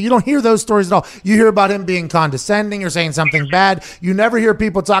the media. You don't hear those stories at all. You hear about him being condescending or saying something bad. You never hear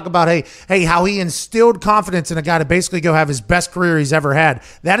people talk about, hey, how he instilled confidence in a guy to basically go have his best career he's ever had.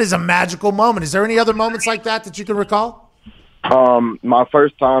 That is a magical moment. Is there any other moments like that you can recall? My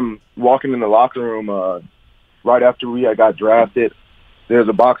first time walking in the locker room right after we got drafted, there's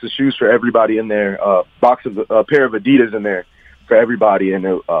a box of shoes for everybody in there, a pair of Adidas in there for everybody. And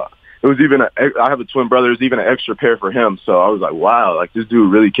it was even I have a twin brother. There's even an extra pair for him. So I was like, wow, like this dude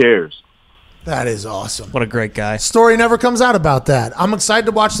really cares. That is awesome. What a great guy. Story never comes out about that. I'm excited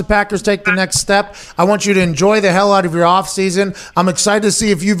to watch the Packers take the next step. I want you to enjoy the hell out of your offseason. I'm excited to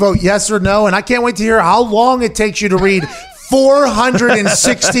see if you vote yes or no. And I can't wait to hear how long it takes you to read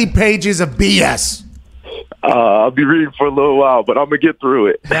 460 pages of BS. I'll be reading for a little while, but I'm going to get through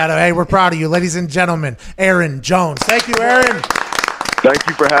it. Hey, we're proud of you. Ladies and gentlemen, Aaron Jones. Thank you, Aaron. Thank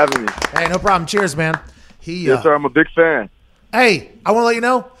you for having me. Hey, no problem. Cheers, man. Yes, sir. I'm a big fan. Hey, I want to let you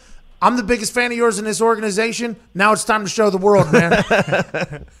know, I'm the biggest fan of yours in this organization. Now it's time to show the world, man.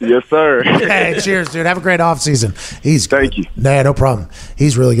 Yes, sir. Hey, cheers, dude. Have a great offseason. Thank you. Nah, no problem.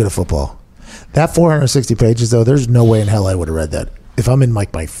 He's really good at football. That 460 pages, though, there's no way in hell I would have read that. If I'm in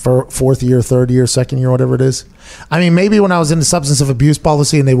like my fourth year, third year, second year, whatever it is. I mean, maybe when I was in the substance of abuse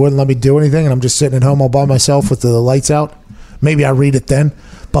policy and they wouldn't let me do anything and I'm just sitting at home all by myself with the lights out, maybe I read it then.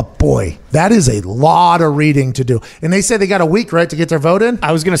 But boy, that is a lot of reading to do. And they say they got a week, right, to get their vote in?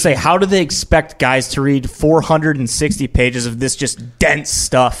 I was going to say, how do they expect guys to read 460 pages of this just dense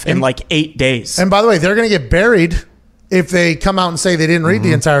stuff in like 8 days? And by the way, they're going to get buried. If they come out and say they didn't read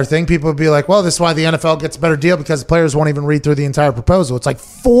the entire thing, people would be like, well, this is why the NFL gets a better deal because the players won't even read through the entire proposal. It's like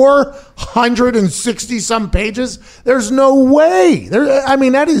 460-some pages. There's no way.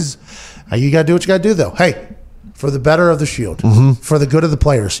 That is – you got to do what you got to do, though. Hey, for the better of the Shield, for the good of the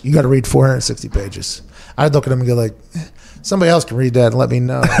players, you got to read 460 pages. I'd look at them and go like – somebody else can read that and let me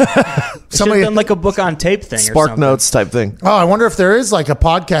know. Somebody done like a book on tape thing, Spark Notes type thing. Oh, I wonder if there is like a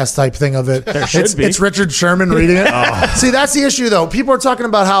podcast type thing of it. There should be. It's Richard Sherman reading it. See, that's the issue though. People are talking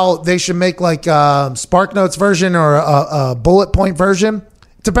about how they should make like a Spark Notes version or a bullet point version.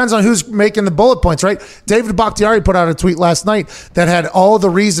 It depends on who's making the bullet points, right? David Bakhtiari put out a tweet last night that had all the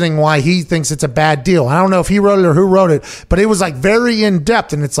reasoning why he thinks it's a bad deal. I don't know if he wrote it or who wrote it, but it was like very in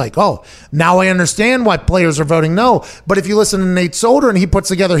depth. And it's like, oh, now I understand why players are voting no. But if you listen to Nate Solder and he puts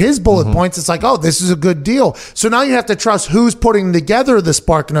together his bullet points, it's like, oh, this is a good deal. So now you have to trust who's putting together the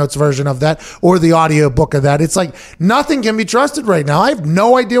Spark Notes version of that or the audio book of that. It's like nothing can be trusted right now. I have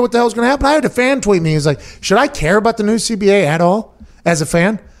no idea what the hell is going to happen. I had a fan tweet me. He was like, should I care about the new CBA at all? As a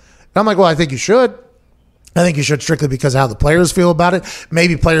fan? And I'm like, well, I think you should. I think you should strictly because of how the players feel about it.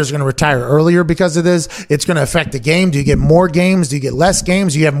 Maybe players are going to retire earlier because of this. It's going to affect the game. Do you get more games? Do you get less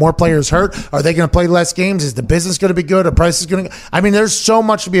games? Do you have more players hurt? Are they going to play less games? Is the business going to be good? Are prices going to? I mean, there's so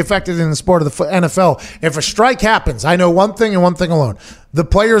much to be affected in the sport of the NFL. If a strike happens, I know one thing and one thing alone: the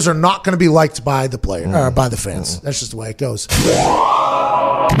players are not going to be liked by the by the fans. That's just the way it goes.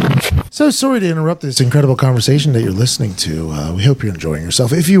 So sorry to interrupt this incredible conversation that you're listening to. We hope you're enjoying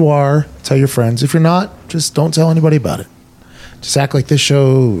yourself. If you are, tell your friends. If you're not, just don't tell anybody about it. Just act like this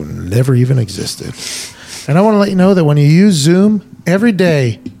show never even existed. And I want to let you know that when you use Zoom, every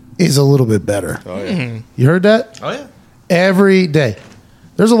day is a little bit better. Oh, yeah. You heard that? Oh, yeah. Every day.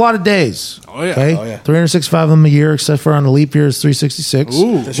 There's a lot of days. Oh, yeah. Okay? Oh, yeah. 365 of them a year, except for on the leap year is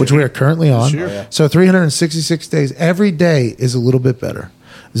 366, which we are currently on. So 366 days. Every day is a little bit better.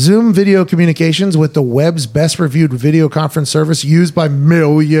 Zoom Video Communications, with the web's best reviewed video conference service used by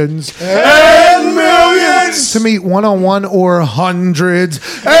millions and millions to meet one-on-one or hundreds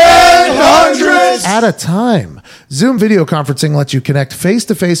and hundreds at a time. Zoom video conferencing lets you connect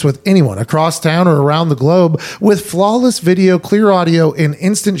face-to-face with anyone across town or around the globe with flawless video, clear audio, and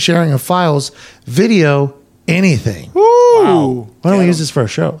instant sharing of files. Video anything. Wow. Why don't we use this for a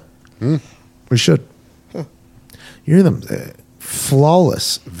show? We should. You hear them?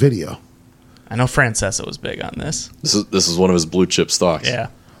 Flawless video. I know Francesa was big on this. This is one of his blue chip stocks. Yeah.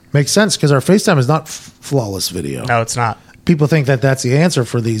 Makes sense because our FaceTime is not flawless video. No, it's not. People think that that's the answer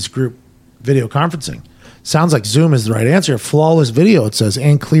for these group video conferencing. Sounds like Zoom is the right answer. Flawless video, it says,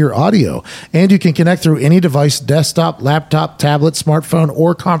 and clear audio. And you can connect through any device, desktop, laptop, tablet, smartphone,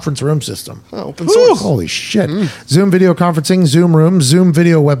 or conference room system. Open source. Holy shit. Zoom video conferencing, Zoom Rooms, Zoom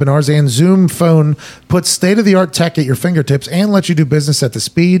video webinars, and Zoom phone puts state-of-the-art tech at your fingertips and lets you do business at the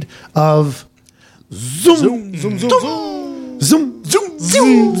speed of Zoom. Zoom, zoom, zoom. Zoom, zoom, zoom,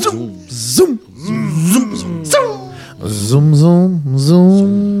 zoom, zoom, zoom, zoom, zoom, zoom, zoom, zoom,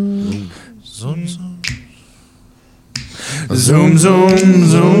 zoom. Zoom, zoom,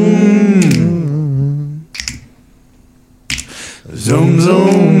 zoom. Zoom,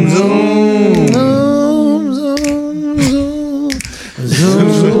 zoom, zoom.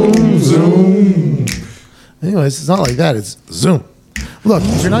 Zoom, zoom. Anyways, it's not like that. It's Zoom. Look,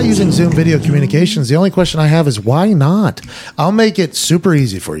 if you're not using Zoom video communications, the only question I have is why not? I'll make it super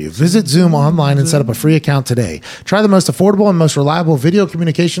easy for you. Visit Zoom online and set up a free account today. Try the most affordable and most reliable video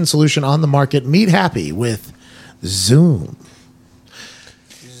communication solution on the market. Meet happy with Zoom.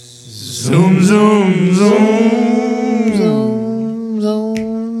 Zoom, zoom, zoom. Zoom,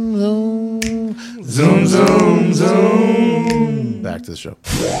 zoom, zoom. Zoom, zoom, zoom. Back to the show.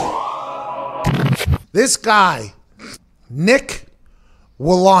 This guy, Nick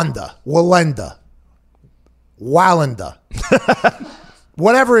Wallenda,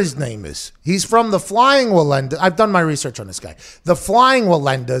 whatever his name is. He's from the Flying Wallenda. I've done my research on this guy. The Flying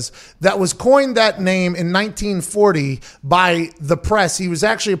Wallendas, that was coined that name in 1940 by the press. He was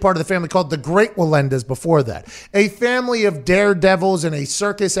actually a part of the family called the Great Wallendas before that. A family of daredevils and a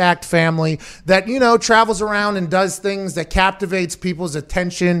circus act family that, you know, travels around and does things that captivates people's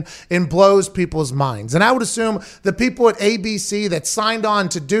attention and blows people's minds. And I would assume the people at ABC that signed on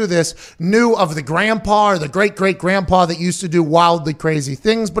to do this knew of the grandpa or the great-great-grandpa that used to do wildly crazy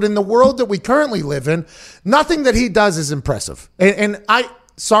things. But in the world that we currently live in, nothing that he does is impressive. And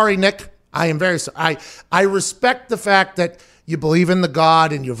sorry, Nick, I am very sorry. I respect the fact that you believe in the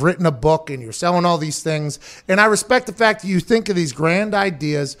God and you've written a book and you're selling all these things. And I respect the fact that you think of these grand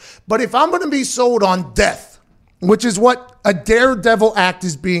ideas. But if I'm going to be sold on death, which is what a daredevil act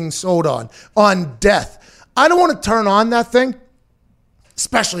is being sold on death, I don't want to turn on that thing,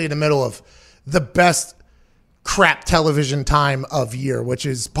 especially in the middle of the best crap television time of year, which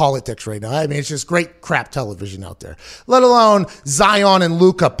is politics right now. I mean, it's just great crap television out there, let alone Zion and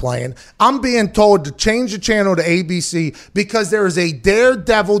Luca playing. I'm being told to change the channel to ABC because there is a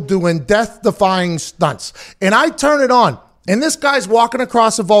daredevil doing death-defying stunts. And I turn it on, and this guy's walking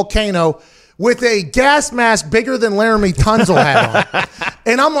across a volcano with a gas mask bigger than Laramie Tunsil had on.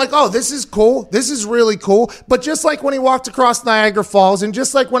 And I'm like, oh, this is cool. This is really cool. But just like when he walked across Niagara Falls and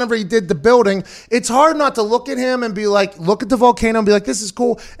just like whenever he did the building, it's hard not to look at him and be like, look at the volcano and be like, this is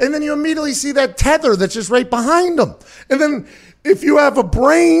cool. And then you immediately see that tether that's just right behind him. And then if you have a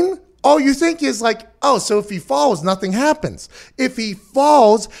brain, all you think is like, oh, so if he falls, nothing happens. If he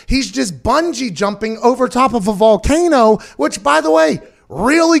falls, he's just bungee jumping over top of a volcano, which, by the way,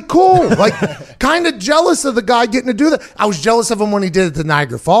 really cool. Like, kind of jealous of the guy getting to do that. I was jealous of him when he did it to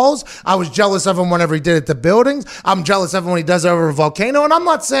Niagara Falls. I was jealous of him whenever he did it to buildings. I'm jealous of him when he does it over a volcano. And I'm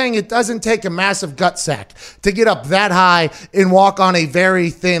not saying it doesn't take a massive gut sack to get up that high and walk on a very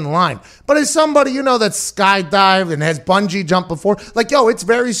thin line. But as somebody, that's skydived and has bungee jumped before, like, it's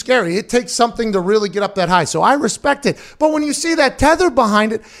very scary. It takes something to really get up that high. So I respect it. But when you see that tether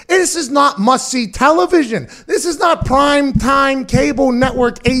behind it, this is not must-see television. This is not prime time cable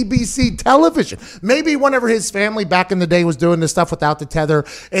network ABC television. Maybe whenever his family back in the day was doing this stuff without the tether,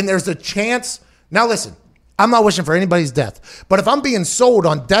 and there's a chance. Now listen, I'm not wishing for anybody's death, but if I'm being sold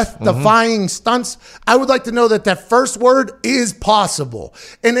on death-defying stunts, I would like to know that first word is possible.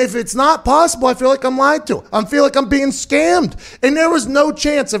 And if it's not possible, I feel like I'm lied to. I feel like I'm being scammed. And there was no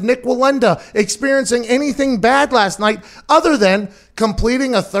chance of Nick Wallenda experiencing anything bad last night other than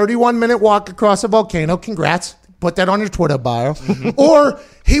completing a 31-minute walk across a volcano. Congrats. Put that on your Twitter bio. Or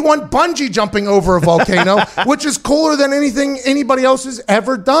he went bungee jumping over a volcano, which is cooler than anything anybody else has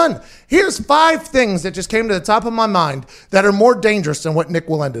ever done. Here's 5 things that just came to the top of my mind that are more dangerous than what Nick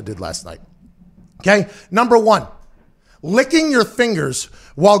Wallenda did last night. Okay, number 1. Licking your fingers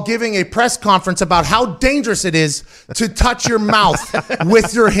while giving a press conference about how dangerous it is to touch your mouth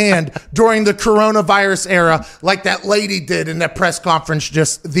with your hand during the coronavirus era, like that lady did in that press conference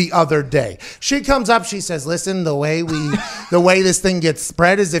just the other day. She comes up, she says, listen, the way this thing gets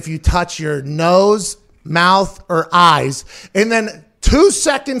spread is if you touch your nose, mouth, or eyes, and then 2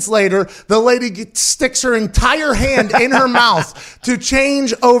 seconds later, the lady sticks her entire hand in her mouth to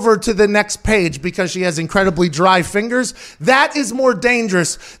change over to the next page because she has incredibly dry fingers. That is more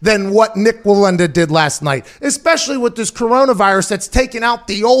dangerous than what Nick Wallenda did last night, especially with this coronavirus that's taken out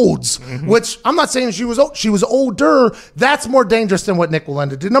the olds, which I'm not saying she was old. She was older. That's more dangerous than what Nick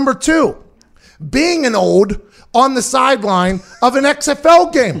Wallenda did. Number 2, being an old on the sideline of an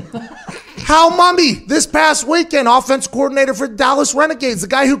XFL game. Hal Mummy, this past weekend, offense coordinator for Dallas Renegades, the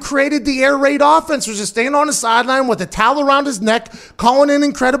guy who created the air raid offense, was just standing on the sideline with a towel around his neck, calling in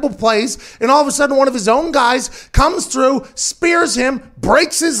incredible plays, and all of a sudden one of his own guys comes through, spears him,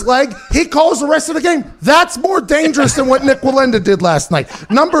 breaks his leg, he calls the rest of the game. That's more dangerous than what Nick Wallenda did last night.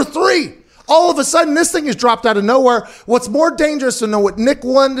 Number 3, all of a sudden, this thing is dropped out of nowhere. What's more dangerous than what Nick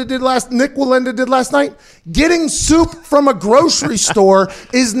Wallenda did last night? Getting soup from a grocery store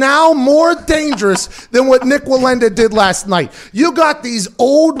is now more dangerous than what Nick Wallenda did last night. You got these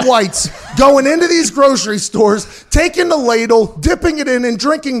old whites going into these grocery stores, taking the ladle, dipping it in, and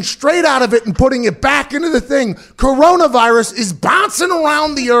drinking straight out of it and putting it back into the thing. Coronavirus is bouncing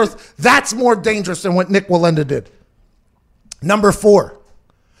around the earth. That's more dangerous than what Nick Wallenda did. Number 4.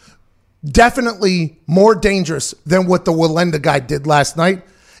 Definitely more dangerous than what the Wallenda guy did last night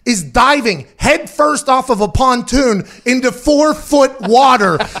is diving headfirst off of a pontoon into 4-foot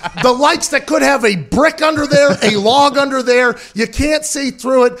water. The likes that could have a brick under there, a log under there. You can't see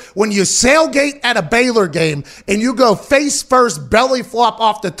through it. When you sailgate at a Baylor game and you go face first, belly flop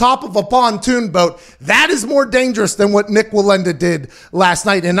off the top of a pontoon boat, that is more dangerous than what Nick Wallenda did last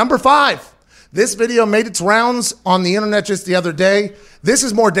night. And number 5, this video made its rounds on the internet just the other day. This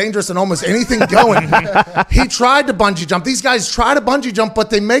is more dangerous than almost anything going. He tried to bungee jump. These guys try to bungee jump, but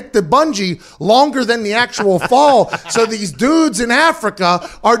they make the bungee longer than the actual fall. So these dudes in Africa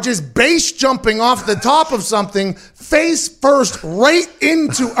are just base jumping off the top of something, face first, right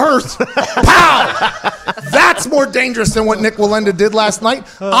into earth. Pow! That's more dangerous than what Nick Wallenda did last night.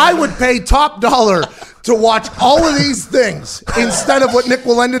 I would pay top dollar to watch all of these things instead of what Nick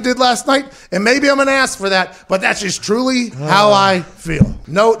Wallenda did last night. And maybe I'm going to ask for that, but that's just truly how I feel.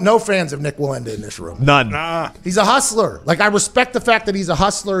 No fans of Nick Wallenda in this room. None. He's a hustler. Like, I respect the fact that he's a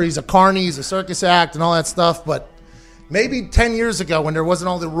hustler. He's a carny. He's a circus act and all that stuff. But maybe 10 years ago when there wasn't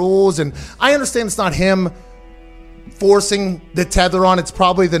all the rules, and I understand it's not him forcing the tether on. It's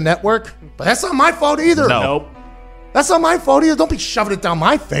probably the network. But that's not my fault either. Nope. That's not my fault either. Don't be shoving it down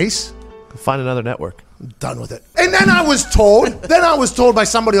my face. Find another network. Done with it. And then I was told by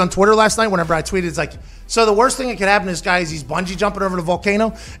somebody on Twitter last night whenever I tweeted, it's like, so the worst thing that could happen to this guy is he's bungee jumping over the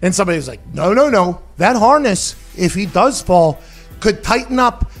volcano. And somebody was like, no. That harness, if he does fall, could tighten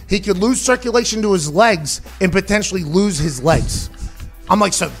up. He could lose circulation to his legs and potentially lose his legs. I'm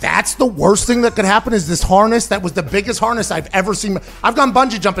like, so that's the worst thing that could happen is this harness? That was the biggest harness I've ever seen. I've gone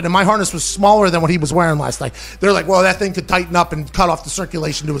bungee jumping and my harness was smaller than what he was wearing last night. They're like, well, that thing could tighten up and cut off the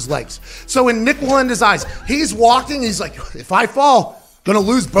circulation to his legs. So in Nick Wallenda's eyes, he's walking. He's like, if I fall, going to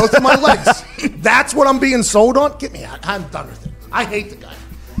lose both of my legs. That's what I'm being sold on? Get me out. I'm done with it. I hate the guy.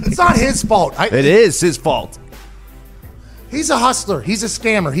 It's not his fault. It is his fault. He's a hustler. He's a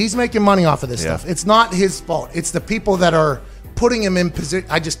scammer. He's making money off of this stuff. It's not his fault. It's the people that are putting him in position.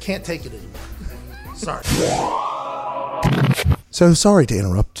 I just can't take it anymore. Sorry. So sorry to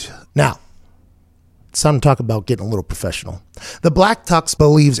interrupt. Now, it's time to talk about getting a little professional. The Black Tux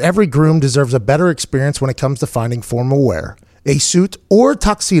believes every groom deserves a better experience when it comes to finding formal wear, a suit or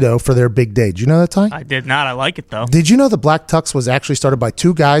tuxedo for their big day. Did you know that, Ty? I did not. I like it, though. Did you know the Black Tux was actually started by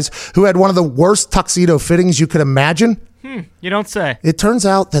two guys who had one of the worst tuxedo fittings you could imagine? You don't say. It turns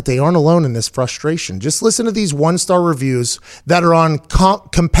out that they aren't alone in this frustration. Just listen to these one-star reviews that are on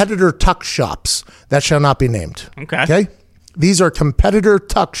competitor tuck shops that shall not be named. Okay? These are competitor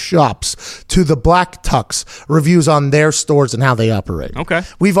tuck shops to the Black Tux reviews on their stores and how they operate. Okay.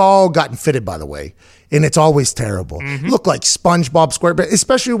 We've all gotten fitted, by the way, and it's always terrible. Look like SpongeBob SquarePants,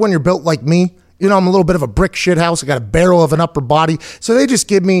 especially when you're built like me. You know, I'm a little bit of a brick shit house. I got a barrel of an upper body. So they just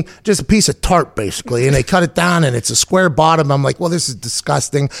give me just a piece of tarp, basically, and they cut it down, and it's a square bottom. I'm like, well, this is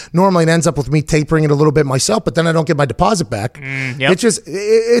disgusting. Normally, it ends up with me tapering it a little bit myself, but then I don't get my deposit back.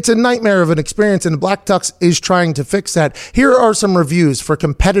 It's a nightmare of an experience, and the Black Tux is trying to fix that. Here are some reviews for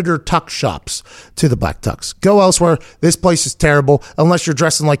competitor tuck shops to the Black Tux. Go elsewhere. This place is terrible, unless you're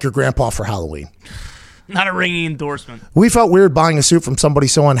dressing like your grandpa for Halloween. Not a ringing endorsement. We felt weird buying a suit from somebody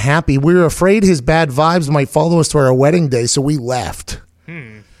so unhappy. We were afraid his bad vibes might follow us to our wedding day, so we left.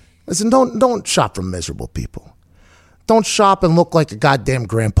 Listen, don't shop from miserable people. Don't shop and look like a goddamn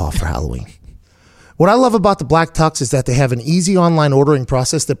grandpa for Halloween. What I love about the Black Tux is that they have an easy online ordering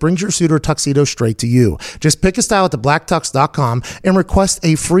process that brings your suit or tuxedo straight to you. Just pick a style at theblacktux.com and request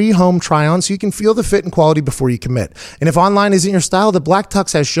a free home try-on so you can feel the fit and quality before you commit. And if online isn't your style, the Black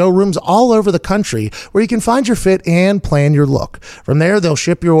Tux has showrooms all over the country where you can find your fit and plan your look. From there, they'll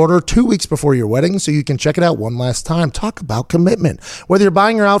ship your order 2 weeks before your wedding so you can check it out one last time. Talk about commitment. Whether you're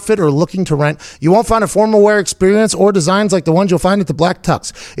buying your outfit or looking to rent, you won't find a formal wear experience or designs like the ones you'll find at the Black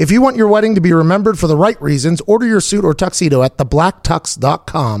Tux. If you want your wedding to be remembered for the right reasons, order your suit or tuxedo at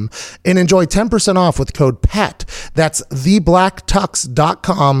theblacktux.com and enjoy 10% off with code PAT. That's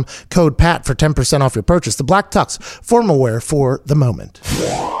theblacktux.com, code PAT for 10% off your purchase. The Black Tux, formal wear for the moment.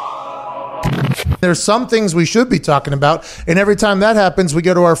 There's some things we should be talking about, and every time that happens, we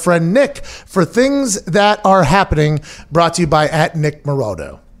go to our friend Nick for things that are happening, brought to you by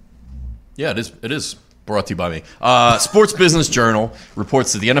 @NickMaroto. Yeah, it is. Brought to you by me. Sports Business Journal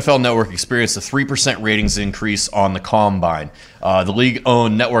reports that the NFL Network experienced a 3% ratings increase on the Combine. The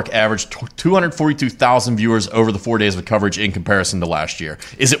league-owned network averaged 242,000 viewers over the 4 days of coverage in comparison to last year.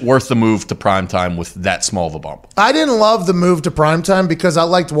 Is it worth the move to primetime with that small of a bump? I didn't love the move to primetime because I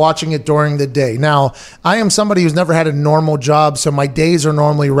liked watching it during the day. Now, I am somebody who's never had a normal job, so my days are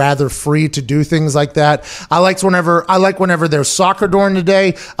normally rather free to do things like that. I like whenever there's soccer during the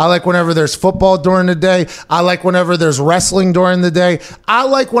day. I like whenever there's football during the day. I like whenever there's wrestling during the day. I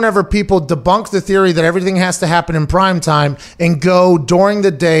like whenever people debunk the theory that everything has to happen in primetime and go during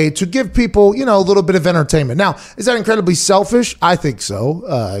the day to give people, a little bit of entertainment. Now, is that incredibly selfish? I think so,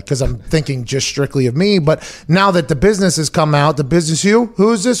 because I'm thinking just strictly of me. But now that the business has come out, the business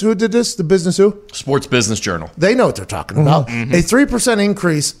who is this? Who did this? The business who? Sports Business Journal. They know what they're talking about. A 3%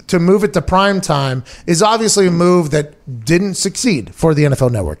 increase to move it to primetime is obviously a move that didn't succeed for the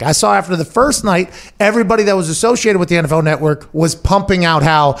NFL Network. I saw after the first night, everybody that was associated with the NFL Network was pumping out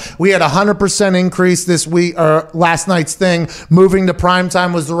how we had 100% increase this week or last night's thing. Moving to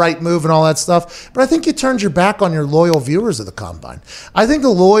primetime was the right move and all that stuff. But I think you turned your back on your loyal viewers of the Combine. I think the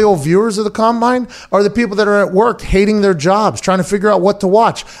loyal viewers of the Combine are the people that are at work hating their jobs, trying to figure out what to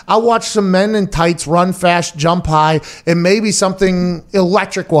watch. I watch some men in tights run fast, jump high, and maybe something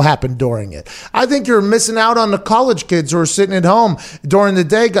electric will happen during it. I think you're missing out on the college kids who are sitting at home during the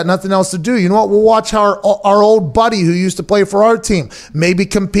day, got nothing else to do. You know what? We'll watch our old buddy who used to play for our team maybe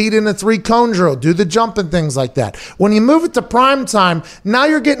compete in a 3-cone drill, do the jump and things like that. When you move it to prime time, now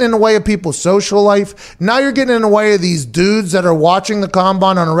you're getting in the way of people's social life. Now you're getting in the way of these dudes that are watching the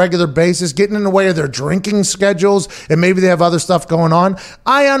Combine on a regular basis, getting in the way of their drinking schedules, and maybe they have other stuff going on.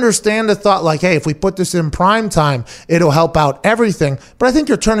 I understand the thought like, hey, if we put this in prime time, it'll help out everything. But I think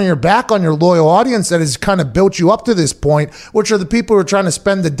you're turning your back on your loyal audience that has kind of built you up to this point, which are the people who are trying to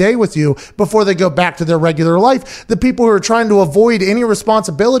spend the day with you before they go back to their regular life. The people who are trying to avoid any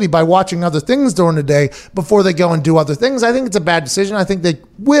responsibility by watching other things during the day before they go and do other things. I think it's a bad decision. I think they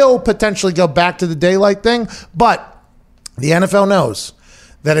will potentially go back to the daylight thing, but the NFL knows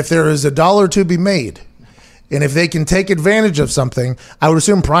that if there is $1 to be made And if they can take advantage of something, I would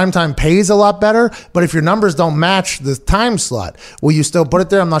assume primetime pays a lot better. But if your numbers don't match the time slot, will you still put it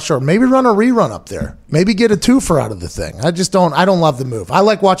there? I'm not sure. Maybe run a rerun up there. Maybe get a twofer out of the thing. I don't love the move. I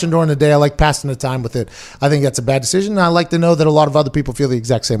like watching during the day. I like passing the time with it. I think that's a bad decision. And I like to know that a lot of other people feel the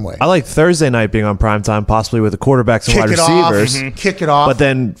exact same way. I like Thursday night being on primetime, possibly with the quarterbacks and wide receivers. Kick it off. But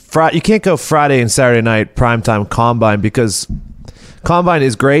then you can't go Friday and Saturday night primetime combine because combine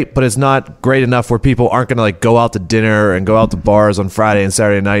is great, but it's not great enough where people aren't going to like go out to dinner and go out to bars on Friday and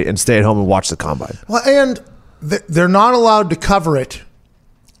Saturday night and stay at home and watch the combine. Well, and they're not allowed to cover it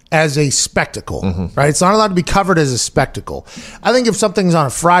as a spectacle, right? It's not allowed to be covered as a spectacle. I think if something's on a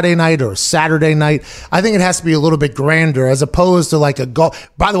Friday night or a Saturday night, I think it has to be a little bit grander as opposed to like a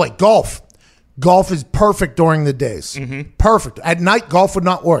golf. By the way, golf is perfect during the days. Perfect. At night, golf would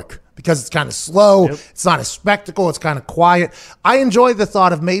not work because it's kind of slow. Yep. It's not a spectacle. It's kind of quiet. I enjoy the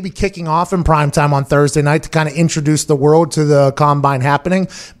thought of maybe kicking off in primetime on Thursday night to kind of introduce the world to the combine happening.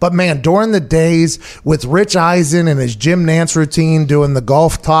 But, man, during the days with Rich Eisen and his Jim Nance routine doing the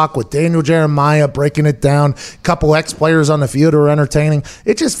golf talk with Daniel Jeremiah breaking it down, a couple ex-players on the field who are entertaining,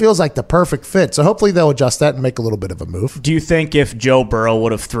 it just feels like the perfect fit. So hopefully they'll adjust that and make a little bit of a move. Do you think if Joe Burrow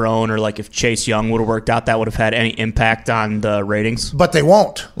would have thrown or like if Chase Young would have worked out, that would have had any impact on the ratings? But they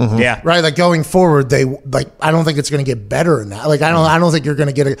won't. Yeah. Right, like going forward, I don't think it's going to get better than that. Like I don't think you're going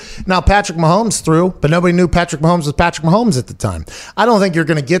to get it. Now Patrick Mahomes threw, but nobody knew Patrick Mahomes was Patrick Mahomes at the time. I don't think you're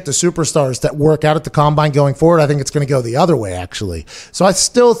going to get the superstars that work out at the combine going forward. I think it's going to go the other way actually. So I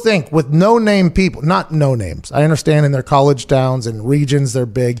still think with no-name people, not no names. I understand in their college towns and regions they're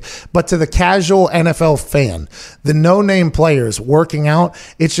big, but to the casual NFL fan, the no-name players working out,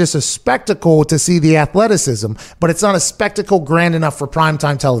 it's just a spectacle to see the athleticism, but it's not a spectacle grand enough for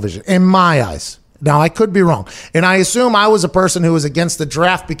primetime television. In my eyes. Now, I could be wrong. And I assume I was a person who was against the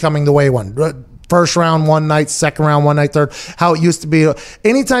draft becoming the way one. First round one night, second round one night, third, how it used to be.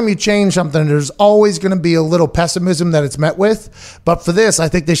 Anytime you change something, there's always going to be a little pessimism that it's met with. But for this, I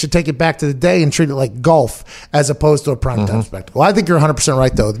think they should take it back to the day and treat it like golf as opposed to a primetime spectacle. I think you're 100%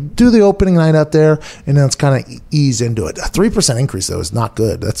 right, though. Do the opening night out there, and then it's kind of ease into it. A 3% increase, though, is not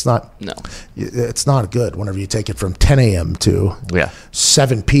good. That's not. No. It's not good whenever you take it from 10 a.m. to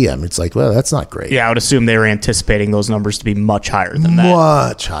 7 p.m. It's like, well, that's not great. Yeah, I would assume they were anticipating those numbers to be much higher than that.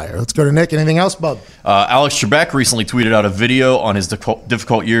 Much higher. Let's go to Nick. Anything else, Bub? Alex Trebek recently tweeted out a video on his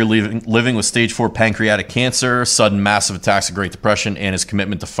difficult year living with stage 4 pancreatic cancer, sudden massive attacks of Great Depression, and his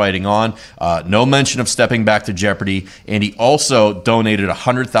commitment to fighting on. No mention of stepping back to Jeopardy, and he also donated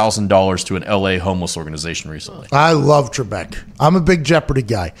 $100,000 to an LA homeless organization recently. I love Trebek. I'm a big Jeopardy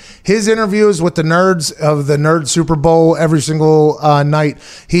guy. His interviews with the nerds of the Nerd Super Bowl every single night,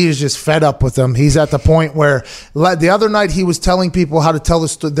 he is just fed up with them. He's at the point where the other night he was telling people how to tell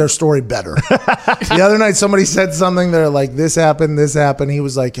their story better. The other night somebody said something, they're like, this happened. He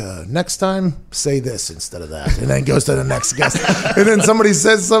was like, next time, say this instead of that. And then goes to the next guest. And then somebody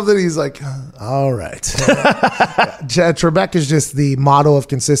says something, he's like, all right. Trebek is just the model of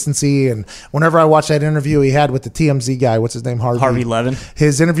consistency. And whenever I watch that interview he had with the TMZ guy, what's his name? Harvey Levin.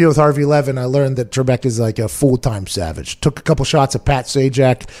 His interview with Harvey Levin, I learned that Trebek is like a full-time savage. Took a couple shots at Pat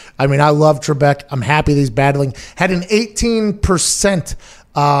Sajak. I mean, I love Trebek. I'm happy that he's battling. Had an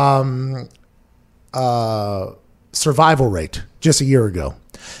 18% survival rate just a year ago.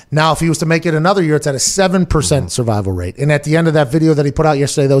 Now, if he was to make it another year, it's at a 7% survival rate. And at the end of that video that he put out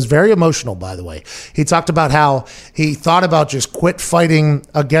yesterday, that was very emotional, by the way. He talked about how he thought about just quit fighting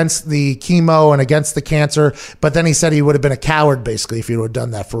against the chemo and against the cancer, but then he said he would have been a coward, basically, if he would have done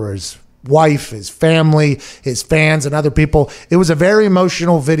that for his wife, his family, his fans, and other people. It was a very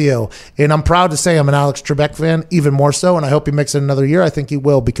emotional video, and I'm proud to say I'm an Alex Trebek fan, even more so, and I hope he makes it another year. I think he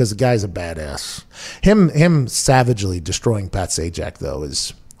will because the guy's a badass. Him savagely destroying Pat Sajak, though,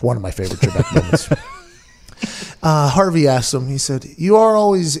 is one of my favorite Trebek moments. Harvey asked him, he said, you are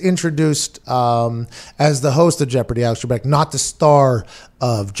always introduced as the host of Jeopardy, Alex Trebek, not the star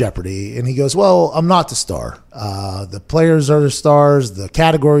of Jeopardy. And he goes, well, I'm not the star. The players are the stars. The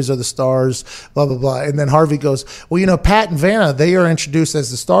categories are the stars, blah, blah, blah. And then Harvey goes, well, you know, Pat and Vanna, they are introduced as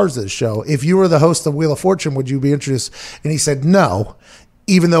the stars of the show. If you were the host of Wheel of Fortune, would you be introduced? And he said, no.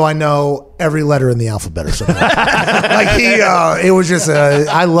 Even though I know every letter in the alphabet or something. It was just,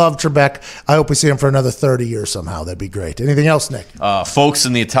 I love Trebek. I hope we see him for another 30 years somehow. That'd be great. Anything else, Nick? Folks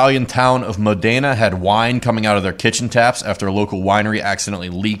in the Italian town of Modena had wine coming out of their kitchen taps after a local winery accidentally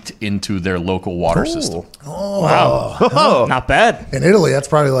leaked into their local water system. Oh, wow. Not bad. In Italy, that's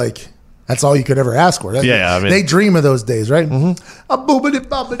probably that's all you could ever ask for. Yeah, I mean, they dream of those days, right? A boobity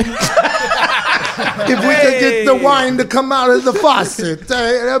bobbity. If we could get the wine to come out of the faucet,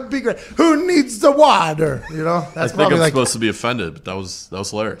 that'd be great. Who needs the water? You know, I that's think probably I'm like, supposed to be offended, but that was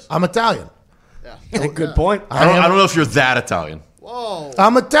hilarious. I'm Italian. Good point. I don't know if you're that Italian.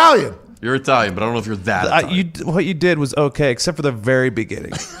 I'm Italian. You're Italian, but I don't know if you're that Italian. What you did was okay, except for the very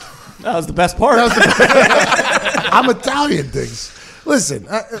beginning. That was the best part. I'm Italian, things. Listen,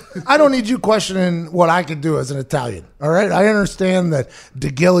 I don't need you questioning what I could do as an Italian. All right, I understand that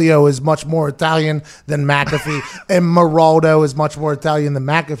DeGilio is much more Italian than McAfee, and Maraldo is much more Italian than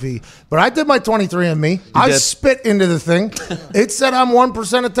McAfee. But I did my 23andMe. I did. spit into the thing. It said I'm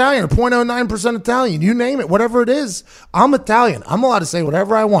 1% Italian or 0.09% Italian. You name it, whatever it is. I'm Italian. I'm allowed to say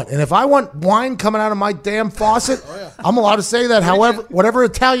whatever I want. And if I want wine coming out of my damn faucet, I'm allowed to say that. However, whatever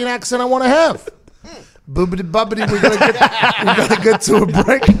Italian accent I want to have. Boobity bubbity, we gotta get to a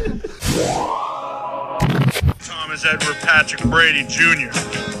break. Thomas Edward Patrick Brady Jr.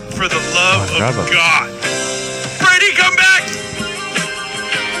 For the love of God. Brady, come back!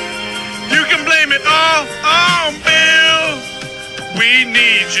 You can blame it all on Bill. We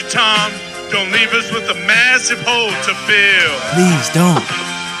need you, Tom. Don't leave us with a massive hole to fill. Please don't.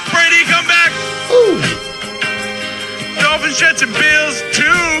 Brady, come back! Ooh. Dolphins, Jets, and Bills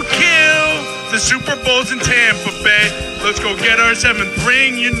to kill. The Super Bowl's in Tampa Bay. Let's go get our 7th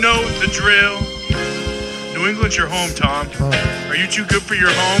ring. You know the drill. New England's your home, Tom. Are you too good for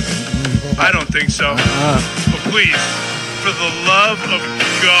your home? I don't think so. But please, for the love of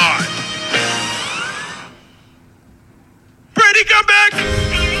God. Brady, come back!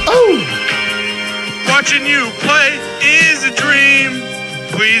 Oh. Watching you play is a dream.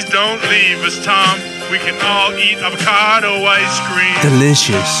 Please don't leave us, Tom. We can all eat avocado ice cream.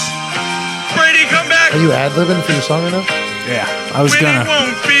 Delicious. Brady, come back! Are you ad-libbing for your song right now? Yeah, I was Winning gonna.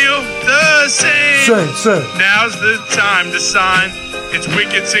 won't feel the same. Sing. Now's the time to sign. It's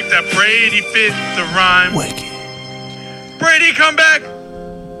wicked sick that Brady fit the rhyme. Wicked. Brady, come back!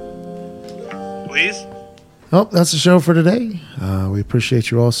 Please? Well, that's the show for today. We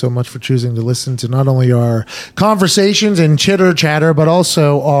appreciate you all so much for choosing to listen to not only our conversations and chitter-chatter, but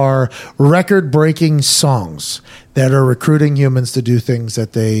also our record-breaking songs that are recruiting humans to do things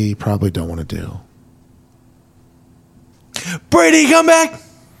that they probably don't want to do. Brady, come back!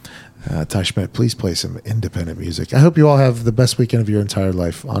 Ty Schmidt, please play some independent music. I hope you all have the best weekend of your entire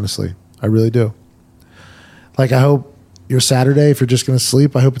life, honestly. I really do. Like, I hope your Saturday, if you're just going to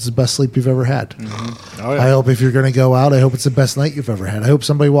sleep, I hope it's the best sleep you've ever had. Mm-hmm. Oh, yeah. I hope if you're going to go out, I hope it's the best night you've ever had. I hope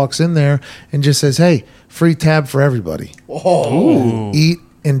somebody walks in there and just says, hey, free tab for everybody. Ooh. Eat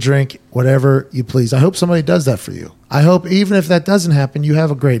and drink whatever you please. I hope somebody does that for you. I hope even if that doesn't happen, you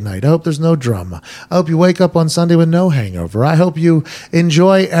have a great night. I hope there's no drama. I hope you wake up on Sunday with no hangover. I hope you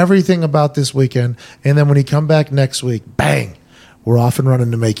enjoy everything about this weekend. And then when you come back next week, bang, we're off and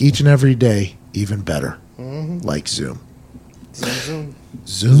running to make each and every day even better. Like Zoom. Zoom.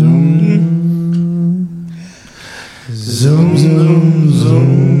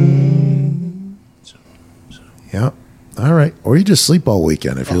 Yep. All right. Or you just sleep all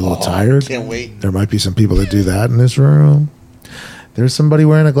weekend if you're a little tired. Can't wait. There might be some people that do that in this room. There's somebody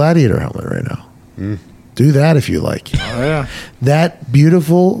wearing a gladiator helmet right now. Do that if you like. Oh, yeah. That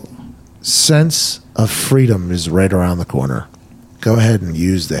beautiful sense of freedom is right around the corner. Go ahead and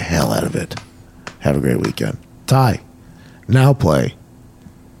use the hell out of it. Have a great weekend. Ty, now play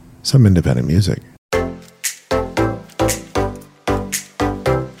some independent music.